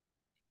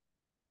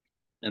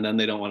then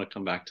they don't want to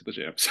come back to the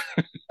jams,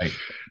 Right.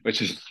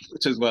 which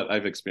is what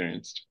I've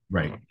experienced.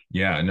 Right.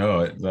 Yeah.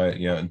 No.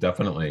 Yeah.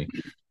 Definitely.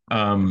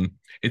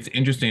 It's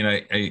interesting.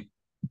 I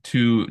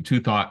two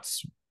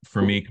thoughts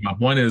for me come up.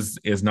 One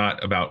is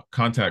not about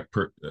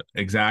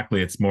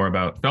exactly. It's more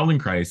about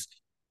Feldenkrais.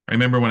 I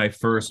remember when I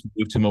first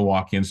moved to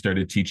Milwaukee and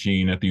started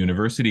teaching at the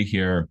university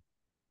here.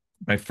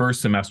 My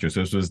first semester,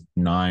 so this was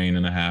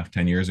 9.5,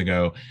 10 years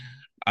ago.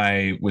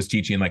 I was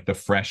teaching like the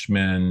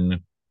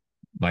freshman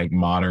like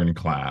modern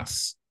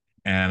class.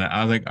 And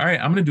I was like, all right,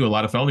 I'm going to do a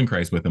lot of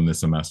Feldenkrais with them this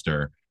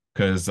semester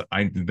because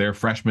they're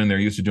freshmen. They're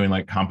used to doing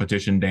like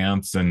competition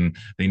dance and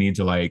they need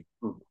to like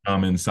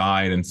come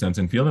inside and sense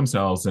and feel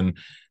themselves. And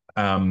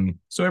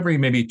so every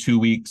maybe 2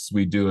 weeks,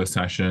 we do a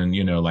session,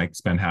 like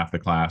spend half the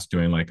class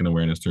doing like an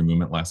awareness through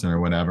movement lesson or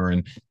whatever.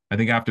 And I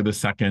think after the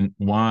second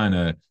one,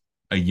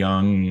 a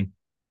young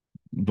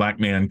Black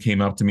man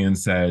came up to me and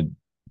said,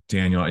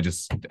 Daniel, I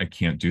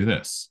can't do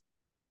this.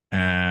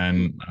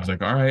 And I was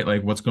like, all right,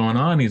 like what's going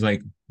on? He's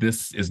like,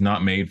 this is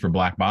not made for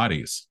Black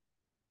bodies.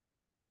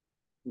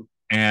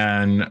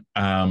 And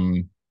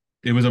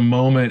it was a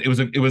moment,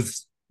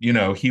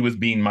 he was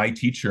being my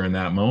teacher in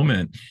that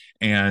moment.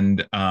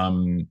 And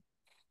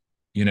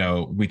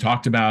we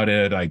talked about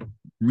it. I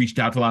reached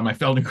out to a lot of my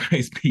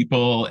Feldenkrais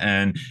people,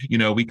 and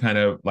we kind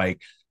of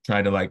like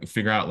tried to like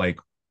figure out like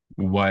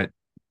what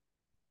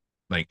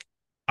like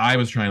I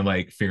was trying to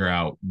like figure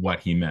out what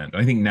he meant.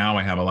 I think now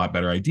I have a lot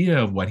better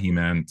idea of what he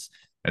meant.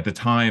 At the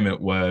time, it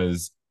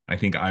was, I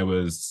think I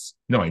was,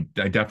 no, I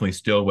definitely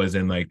still was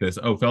in like this,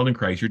 oh,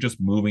 Feldenkrais, you're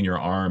just moving your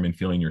arm and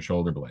feeling your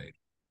shoulder blade.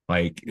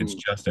 Like it's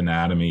just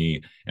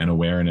anatomy and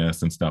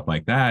awareness and stuff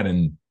like that.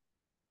 And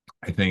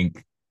I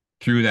think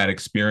through that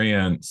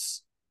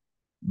experience,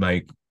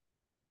 like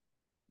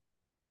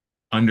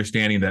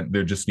understanding that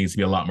there just needs to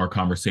be a lot more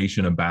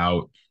conversation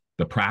about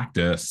the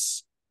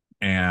practice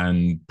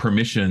and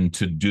permission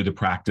to do the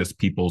practice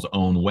people's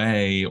own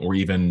way, or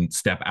even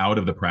step out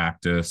of the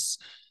practice,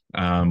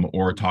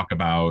 or talk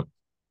about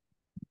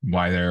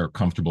why they're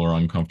comfortable or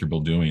uncomfortable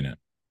doing it.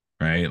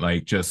 Right,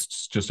 like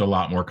just a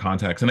lot more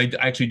context, and I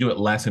actually do it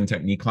less in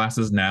technique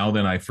classes now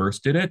than I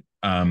first did it,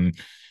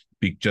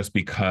 just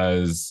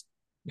because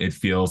it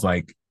feels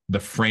like the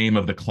frame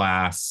of the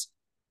class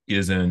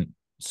isn't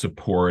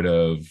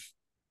supportive.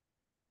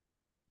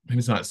 Maybe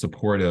it's not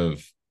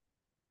supportive.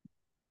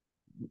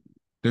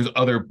 There's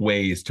other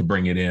ways to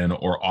bring it in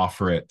or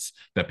offer it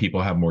that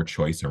people have more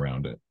choice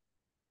around it,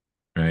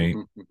 right?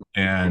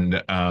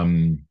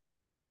 And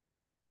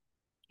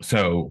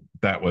so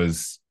that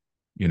was,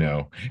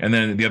 and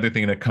then the other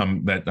thing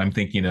that I'm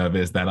thinking of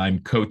is that I'm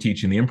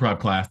co-teaching the improv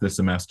class this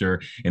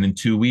semester, and in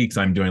 2 weeks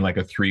I'm doing like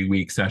a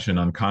 3-week session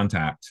on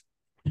contact.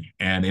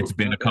 And it's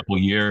been a couple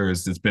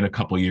years. It's been a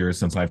couple years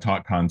since I've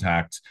taught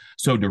contact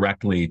so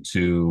directly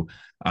to,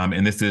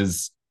 and this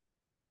is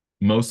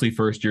mostly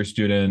first year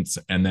students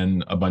and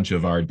then a bunch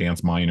of our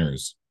dance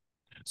minors.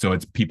 So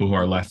it's people who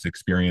are less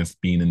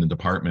experienced being in the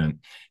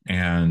department.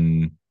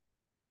 And,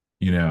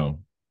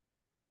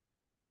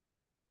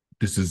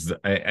 this is,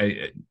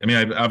 I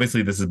mean,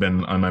 obviously this has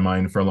been on my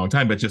mind for a long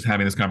time, but just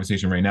having this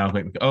conversation right now,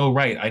 like, oh,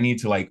 right, I need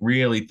to like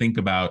really think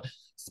about,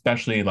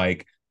 especially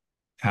like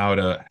how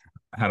to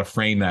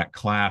frame that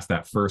class,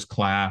 that first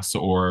class,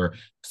 or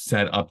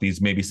set up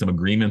these maybe some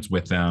agreements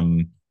with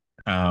them,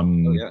 Oh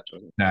yeah,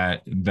 totally.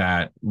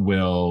 that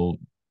will,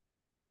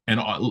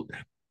 and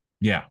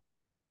yeah,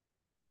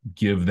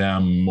 give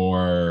them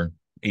more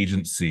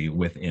agency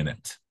within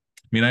it.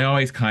 I mean, I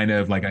always kind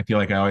of like, I feel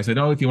like I always said,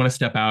 oh, if you want to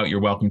step out, you're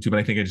welcome to, but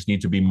I think I just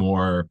need to be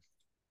more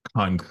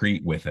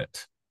concrete with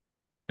it.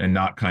 and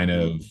not kind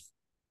of,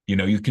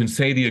 you can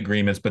say the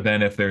agreements, but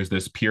then if there's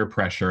this peer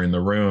pressure in the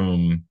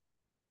room,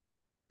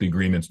 the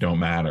agreements don't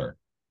matter,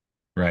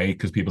 right?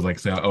 Because people's like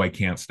say, oh, I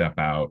can't step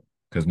out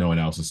because no one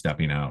else is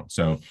stepping out.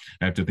 So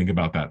I have to think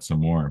about that some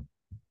more.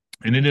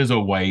 And it is a I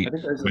white,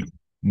 think there's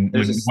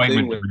when this white,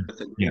 thing with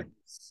yeah,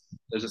 agreements.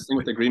 There's this thing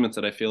with agreements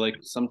that I feel like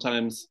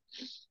sometimes,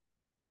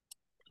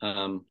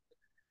 um,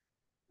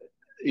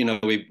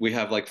 we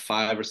have like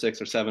 5 or 6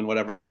 or 7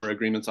 whatever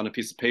agreements on a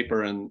piece of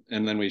paper, and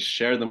then we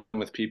share them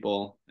with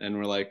people, and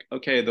we're like,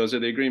 okay, those are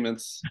the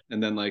agreements,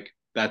 and then like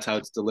that's how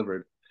it's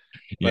delivered.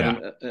 But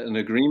yeah, an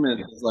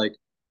agreement is like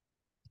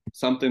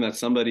something that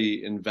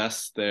somebody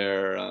invests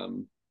their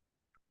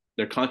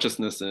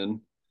consciousness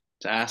in,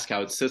 to ask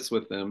how it sits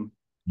with them,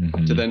 to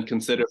mm-hmm. then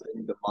consider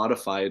to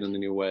modify it in a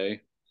new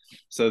way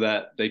so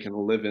that they can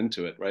live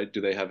into it, right? Do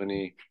they have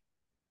any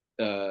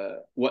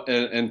what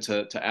and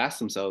to ask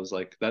themselves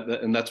like that,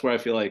 and that's where I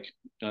feel like,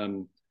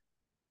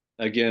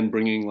 again,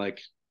 bringing like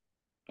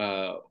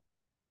uh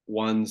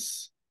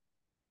one's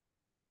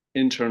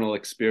internal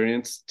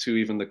experience to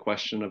even the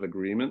question of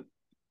agreement,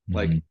 Mm-hmm.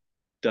 like,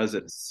 does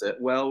it sit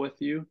well with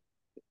you,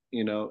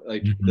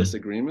 like Mm-hmm. this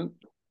agreement?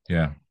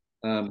 Yeah,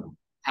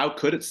 How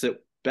could it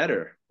sit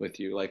better with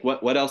you? Like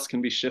what else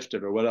can be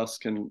shifted, or what else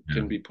yeah,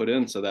 can be put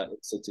in so that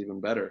it sits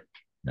even better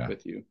yeah,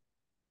 with you?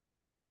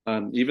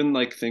 Even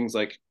like things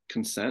like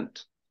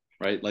consent,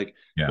 right? Like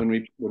yeah, when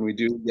we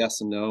do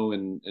yes and no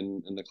in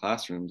the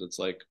classrooms, it's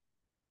like,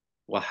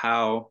 well,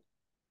 how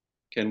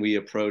can we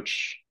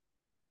approach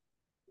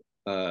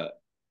uh,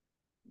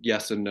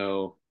 yes and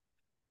no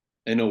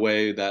in a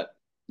way that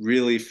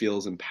really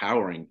feels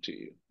empowering to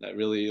you? That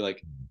really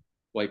like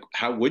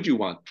how would you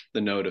want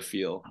the no to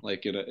feel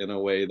like in a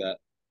way that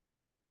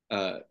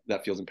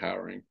that feels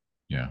empowering?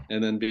 yeah,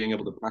 And then being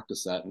able to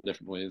practice that in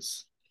different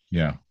ways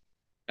yeah,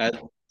 as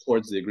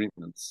towards the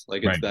agreements.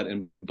 Like it's right. that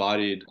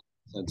embodied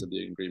sense of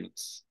the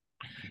agreements.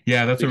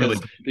 Yeah, that's a really,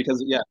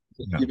 Because yeah,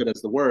 just yeah, keep it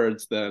as the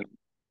words, then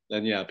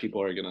yeah,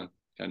 people are gonna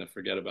kind of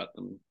forget about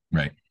them.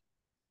 right.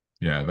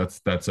 Yeah,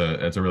 that's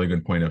a really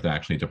good point of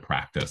actually to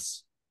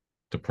practice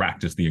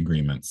the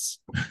agreements.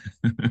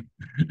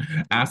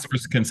 Ask for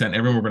consent.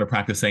 Everyone, we're going to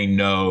practice saying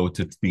no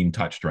to being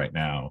touched right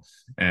now,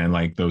 and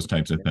like those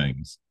types of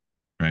things,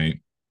 right?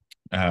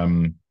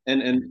 Um,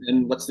 And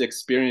what's the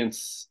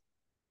experience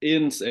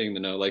in saying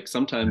the no? Like yeah,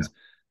 sometimes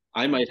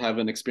I might have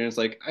an experience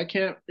like I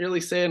can't really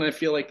say, and I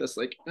feel like this,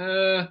 like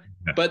yeah.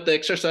 but the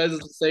exercise is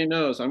to say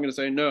no, so I'm gonna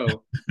say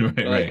no. Right,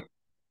 But right.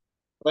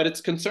 but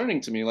it's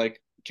concerning to me.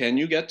 Like, can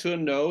you get to a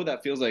no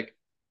that feels like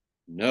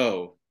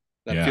no,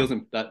 that Yeah, feels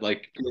that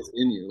like feels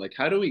in you? Like,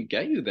 how do we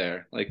get you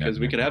there? Like, yeah, because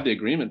we yeah, could have the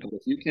agreement, but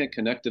if you can't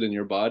connect it in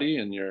your body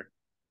and your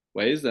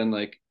ways, then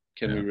like,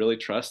 can we yeah, really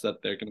trust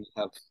that they're going to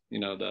have,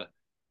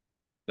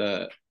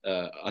 the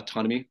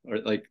autonomy, or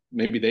like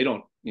maybe they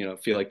don't,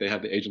 feel like they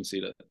have the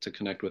agency to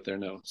connect with their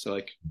no. So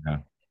yeah,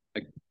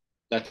 like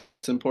that's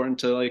important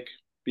to like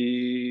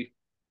be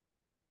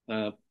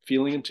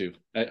feeling into.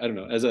 I don't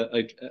know, as a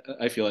like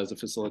I feel as a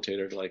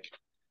facilitator to like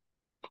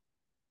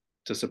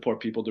to support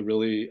people to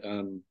really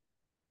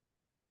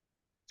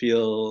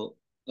feel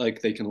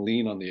like they can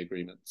lean on the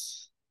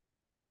agreements,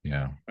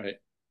 yeah, right?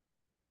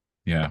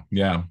 yeah,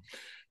 yeah.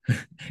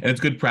 And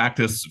it's good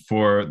practice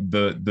for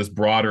this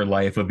broader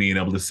life of being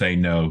able to say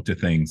no to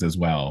things as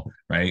well,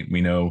 right?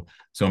 We know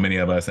so many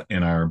of us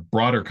in our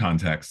broader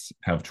contexts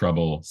have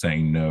trouble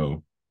saying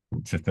no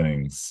to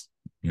things.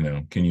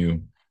 Can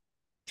you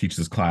teach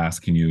this class?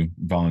 Can you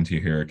volunteer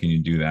here? Can you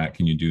do that?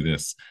 Can you do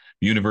this?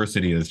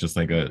 University is just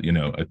like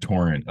a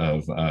torrent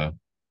of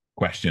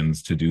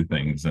questions to do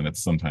things, and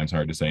it's sometimes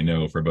hard to say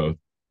no for both,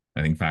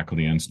 I think,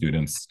 faculty and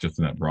students, just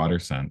in that broader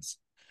sense.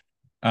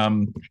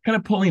 Kind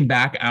of pulling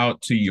back out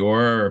to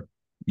your,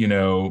 you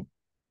know,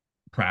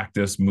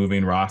 practice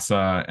moving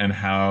rasa and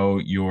how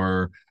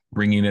you're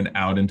bringing it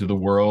out into the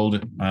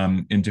world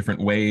in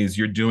different ways.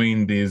 You're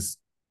doing these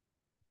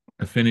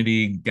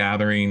affinity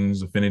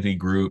gatherings, affinity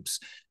groups.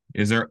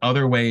 Is there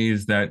other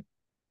ways that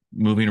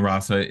moving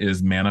rasa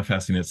is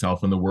manifesting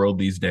itself in the world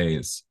these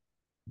days?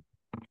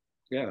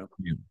 Yeah.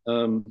 Yeah.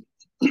 Um,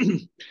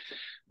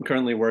 I'm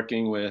currently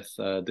working with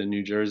the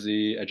New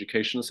Jersey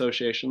Education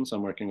Association. So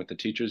I'm working with the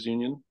teachers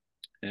union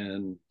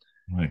and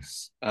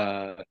Nice.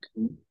 uh,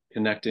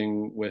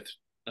 connecting with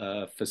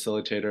a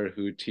facilitator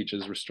who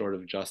teaches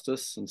restorative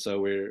justice. And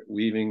so we're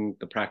weaving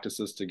the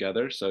practices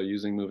together. So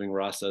using moving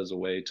rasa as a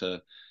way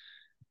to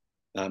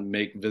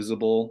make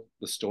visible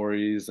the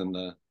stories and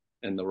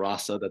the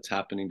rasa that's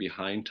happening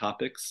behind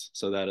topics,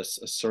 so that a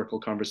circle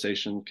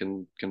conversation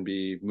can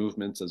be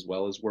movements as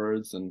well as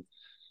words. And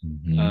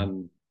Mm-hmm.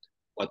 um,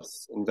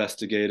 what's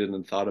investigated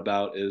and thought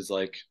about is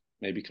like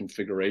maybe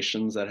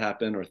configurations that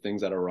happen or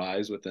things that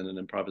arise within an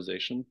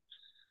improvisation.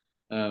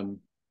 Um,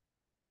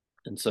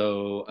 and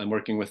so I'm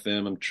working with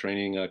them. I'm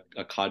training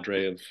a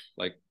cadre of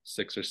like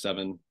 6 or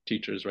 7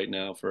 teachers right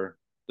now for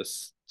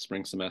this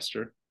spring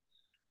semester.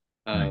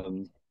 Nice.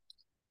 Um,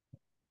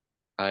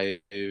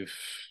 I've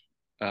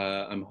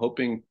I'm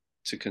hoping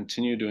to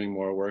continue doing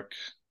more work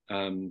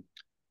um,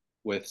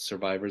 with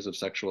survivors of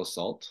sexual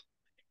assault.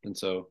 And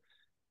so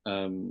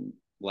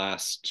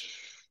last,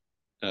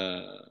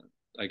 uh,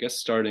 I guess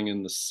starting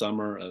in the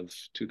summer of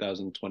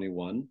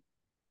 2021,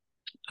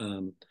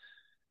 um,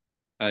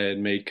 I had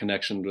made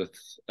connections with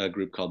a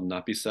group called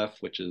NAPICEF,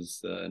 which is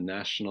the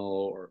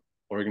National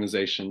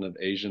Organization of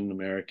Asian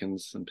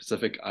Americans and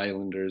Pacific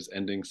Islanders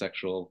Ending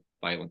Sexual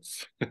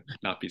Violence,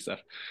 NAPICEF.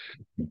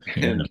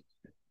 Yeah. And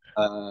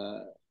uh,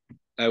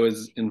 I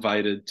was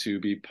invited to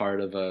be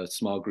part of a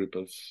small group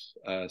of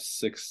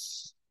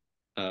six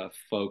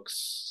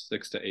folks,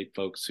 6 to 8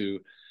 folks who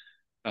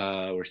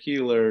were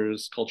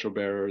healers, cultural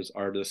bearers,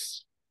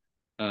 artists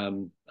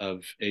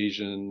of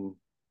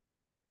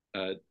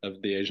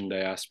of the Asian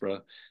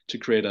diaspora, to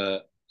create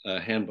a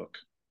handbook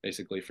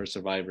basically for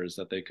survivors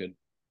that they could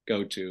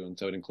go to. And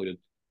so it included,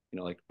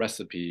 like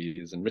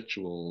recipes and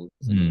rituals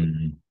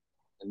and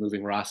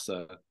moving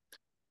rasa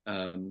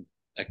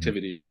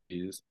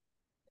activities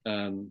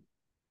um,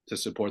 to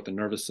support the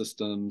nervous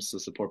systems, to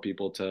support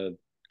people to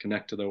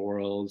connect to their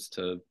worlds,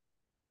 to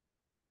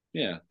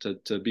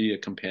be a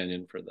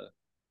companion for the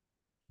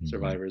Mm-hmm.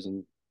 survivors.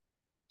 And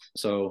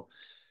so,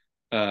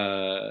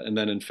 and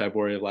then in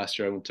February of last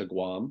year, I went to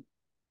Guam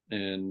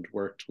and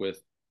worked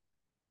with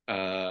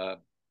uh,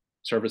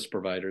 service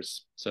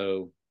providers.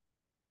 So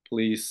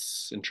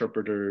police,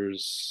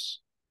 interpreters,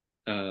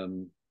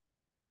 um,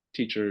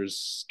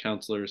 teachers,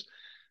 counselors.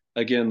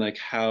 Again, like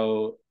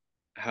how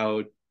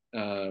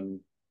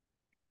um,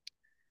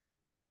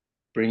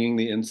 bringing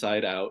the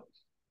inside out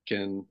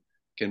can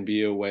can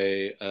be a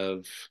way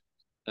of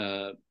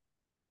uh,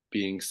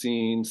 being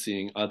seen,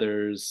 seeing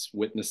others,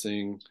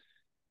 witnessing,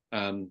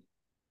 um,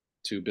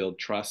 to build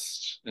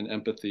trust and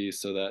empathy,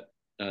 so that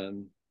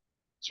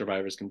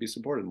survivors can be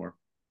supported more.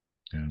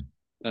 Yeah.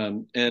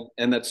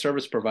 And that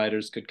service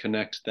providers could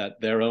connect,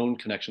 that their own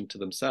connection to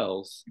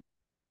themselves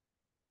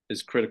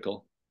is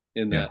critical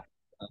in Yeah.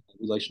 that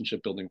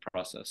relationship building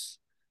process.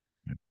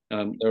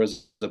 There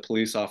was a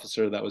police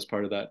officer that was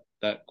part of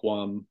that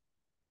Guam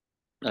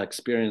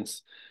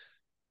experience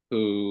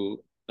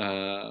who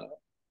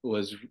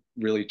was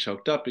really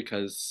choked up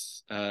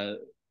because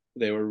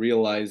they were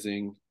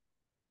realizing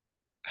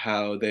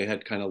how they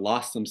had kind of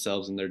lost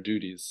themselves in their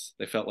duties.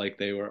 They felt like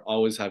they were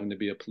always having to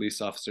be a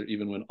police officer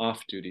even when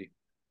off duty,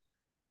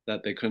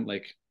 that they couldn't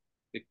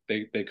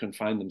they couldn't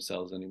find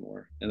themselves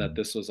anymore, and that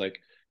this was like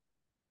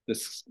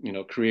this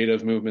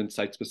creative movement,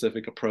 site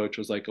specific approach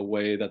was like a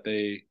way that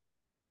they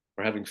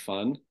were having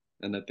fun,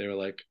 and that they were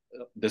like,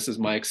 this is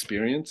my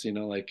experience,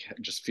 like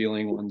just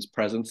feeling one's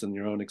presence in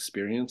your own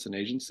experience and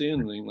agency,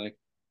 and being like,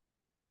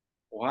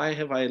 why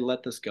have I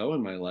let this go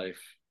in my life,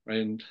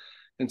 right?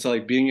 And so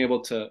like being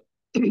able to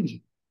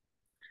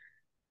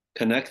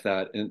connect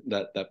that in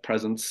that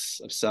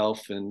presence of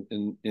self and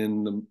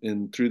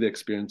in through the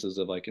experiences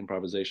of like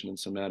improvisation and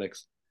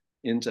somatics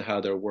into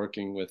how they're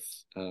working with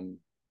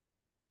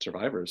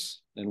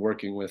survivors and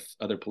working with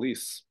other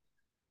police,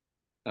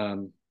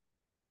 um,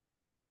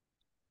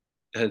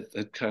 had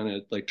kind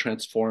of like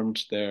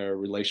transformed their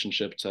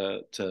relationship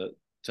to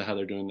how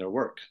they're doing their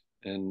work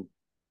and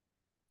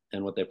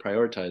what they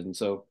prioritize. And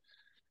so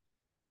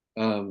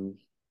um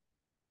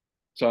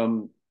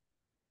so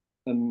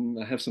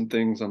I have some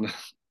things on the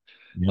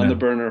Yeah.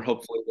 burner,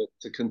 hopefully,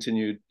 to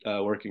continue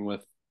working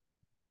with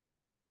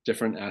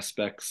different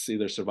aspects,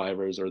 either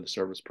survivors or the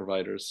service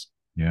providers.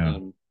 Yeah.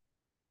 um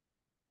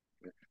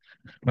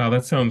Wow,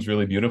 that sounds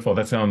really beautiful.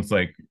 That sounds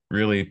like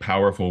really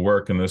powerful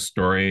work. And this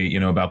story,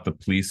 about the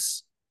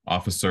police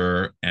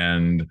officer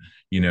and,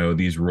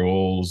 these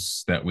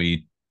roles that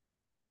we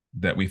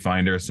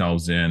find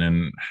ourselves in,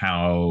 and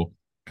how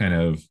kind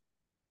of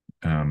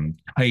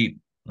tight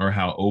or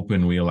how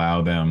open we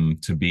allow them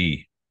to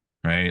be,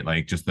 right?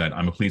 Like just that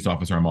I'm a police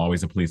officer, I'm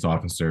always a police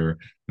officer,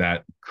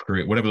 that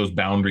create whatever those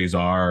boundaries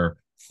are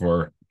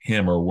for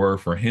him or were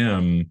for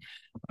him,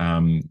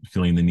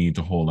 feeling the need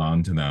to hold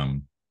on to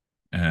them.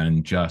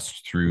 And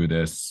just through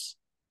this,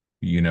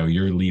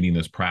 you're leading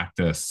this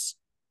practice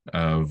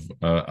of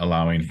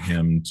allowing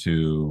him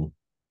to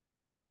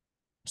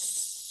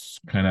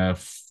kind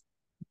of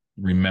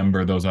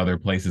remember those other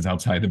places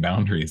outside the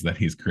boundaries that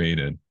he's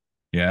created,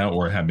 yeah,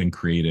 or have been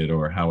created,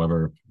 or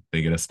however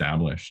they get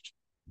established.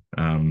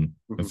 That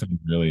mhm. sounds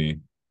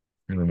really,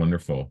 really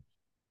wonderful.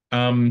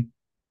 um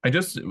I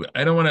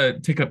don't want to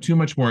take up too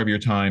much more of your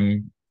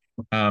time,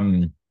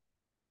 um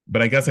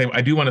but I guess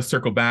I do want to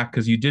circle back,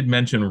 because you did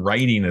mention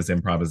writing as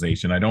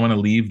improvisation. I don't want to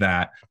leave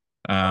that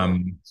Oh.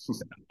 um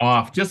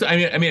off. Just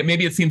I mean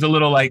maybe it seems a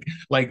little like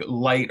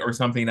light or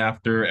something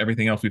after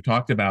everything else we've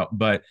talked about,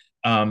 but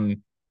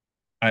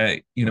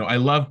I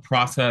love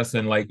process,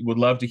 and like would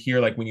love to hear,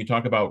 like, when you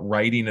talk about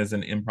writing as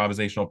an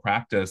improvisational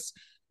practice,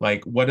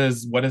 like what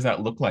does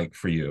that look like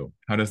for you?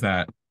 How does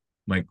that,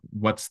 like,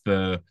 what's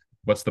the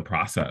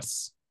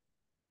process?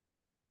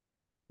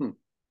 Hmm.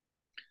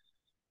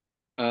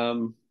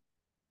 um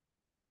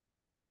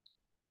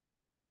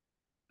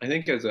I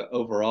think as a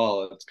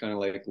overall, it's kind of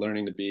like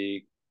learning to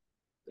be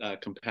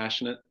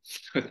compassionate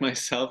with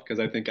myself, because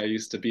I think I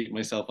used to beat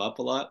myself up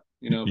a lot,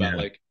 about Yeah.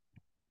 like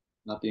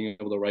not being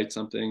able to write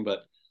something.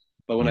 But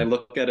But when I Yeah.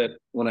 look at it,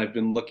 when I've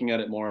been looking at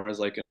it more as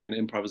like an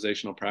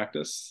improvisational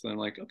practice, I'm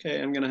like,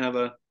 okay, I'm gonna have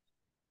a,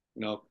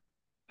 you know,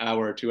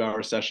 hour, 2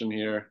 hour session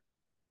here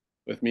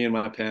with me and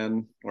my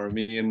pen, or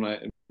me and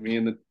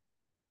the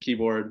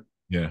keyboard,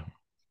 Yeah.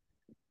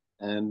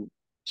 and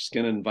just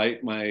gonna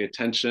invite my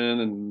attention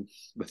and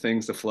the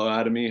things to flow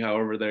out of me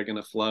however they're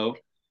gonna flow.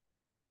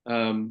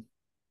 Um,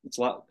 it's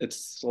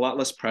a lot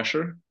less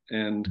pressure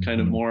and kind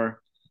of Mhm.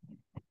 more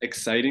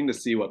exciting to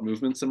see what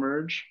movements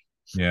emerge.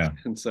 Yeah.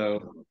 And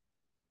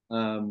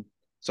um,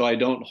 so I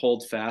don't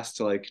hold fast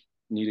to like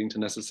needing to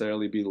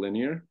necessarily be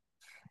linear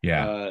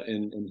Yeah.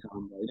 in how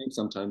I'm writing.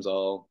 Sometimes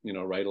I'll,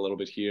 write a little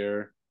bit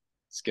here,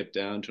 skip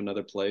down to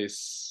another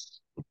place,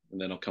 and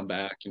then I'll come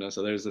back,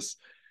 so there's this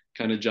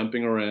kind of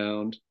jumping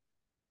around.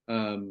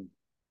 Um,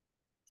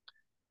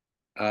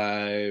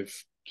 I've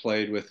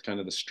played with kind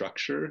of the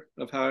structure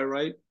of how I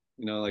write,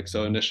 like,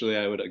 so initially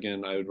I would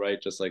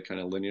write just like kind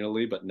of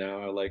linearly, but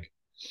now I like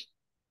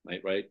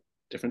might write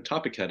different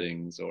topic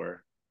headings,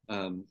 or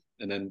and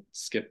then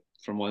skip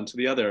from one to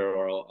the other,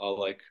 or I'll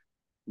like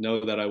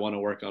know that I want to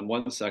work on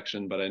one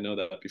section, but I know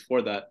that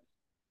before that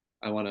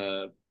I want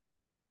to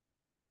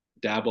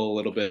dabble a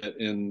little bit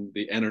in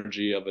the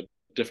energy of a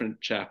different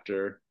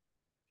chapter.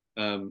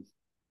 Um,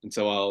 and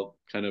so I'll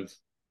kind of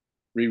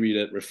reread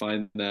it,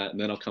 refine that, and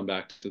then I'll come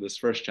back to this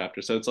first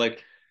chapter. So it's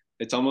like,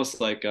 it's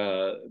almost like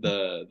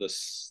the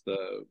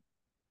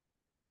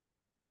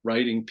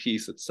writing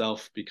piece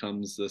itself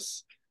becomes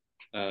this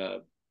uh,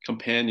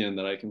 companion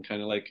that I can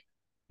kind of like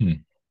Hmm.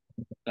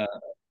 uh,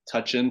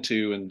 touch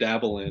into and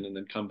dabble in, and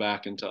then come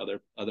back into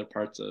other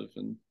parts of.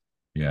 And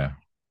Yeah.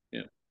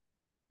 yeah,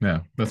 Yeah.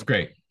 That's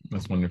great.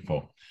 That's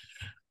wonderful.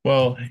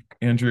 Well,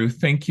 Andrew,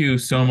 thank you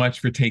so much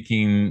for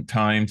taking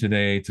time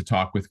today to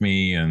talk with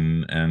me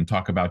and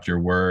talk about your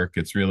work.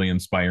 It's really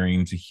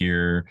inspiring to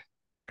hear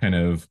kind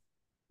of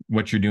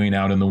what you're doing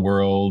out in the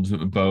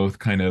world, both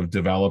kind of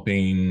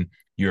developing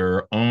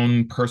your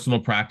own personal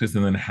practice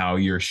and then how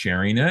you're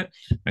sharing it.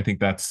 I think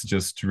that's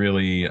just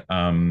really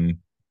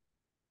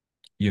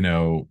you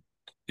know,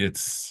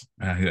 it's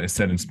I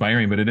said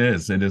inspiring, but it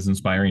is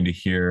inspiring to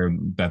hear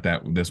that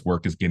this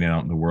work is getting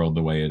out in the world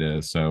the way it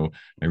is. So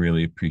I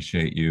really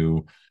appreciate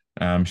you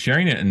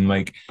sharing it. And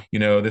like,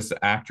 this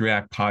Act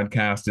React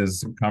podcast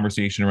is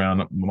conversation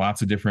around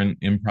lots of different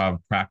improv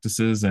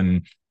practices.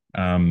 And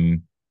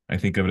I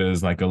think of it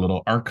as like a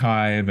little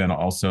archive and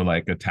also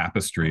like a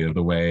tapestry of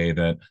the way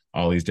that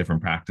all these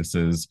different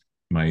practices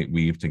might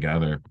weave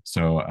together.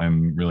 So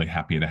I'm really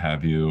happy to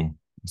have you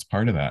as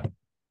part of that.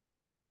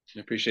 I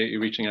appreciate you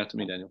reaching out to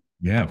me, Daniel.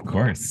 Yeah, of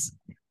course.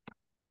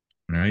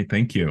 All right.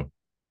 Thank you. Thank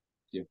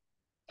you.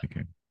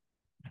 Okay.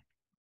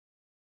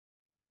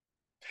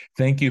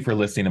 Thank you for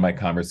listening to my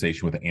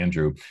conversation with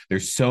Andrew.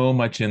 There's so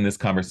much in this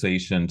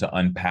conversation to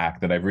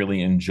unpack that I've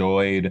really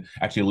enjoyed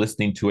actually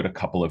listening to it a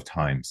couple of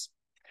times.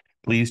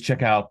 Please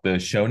check out the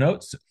show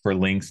notes for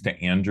links to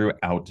Andrew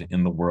out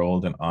in the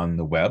world and on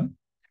the web.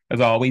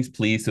 As always,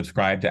 please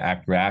subscribe to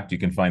Act React. You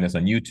can find us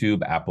on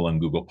YouTube, Apple and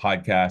Google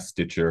Podcasts,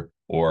 Stitcher,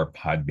 or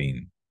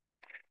Podbean.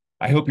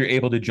 I hope you're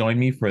able to join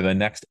me for the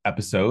next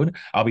episode.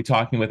 I'll be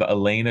talking with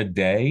Elena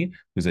Day,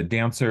 who's a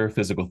dancer,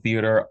 physical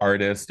theater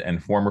artist,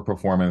 and former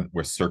performer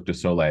with Cirque du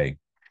Soleil.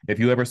 If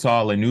you ever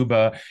saw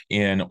Lanuba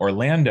in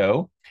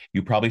Orlando,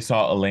 you probably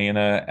saw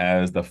Elena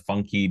as the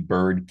funky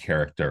bird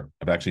character.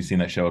 I've actually seen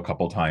that show a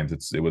couple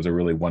times. It was a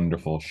really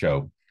wonderful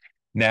show.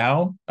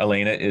 Now,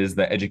 Elena is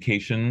the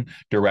education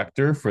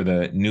director for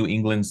the New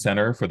England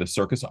Center for the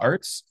Circus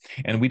Arts,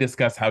 and we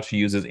discuss how she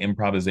uses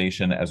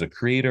improvisation as a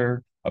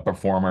creator, a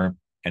performer,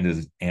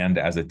 and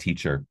as a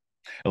teacher.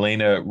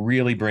 Elena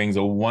really brings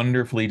a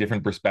wonderfully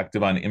different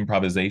perspective on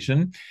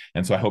improvisation,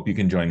 and so I hope you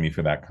can join me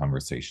for that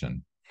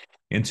conversation.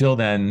 Until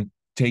then,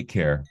 take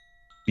care,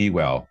 be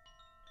well,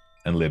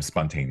 and live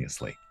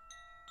spontaneously.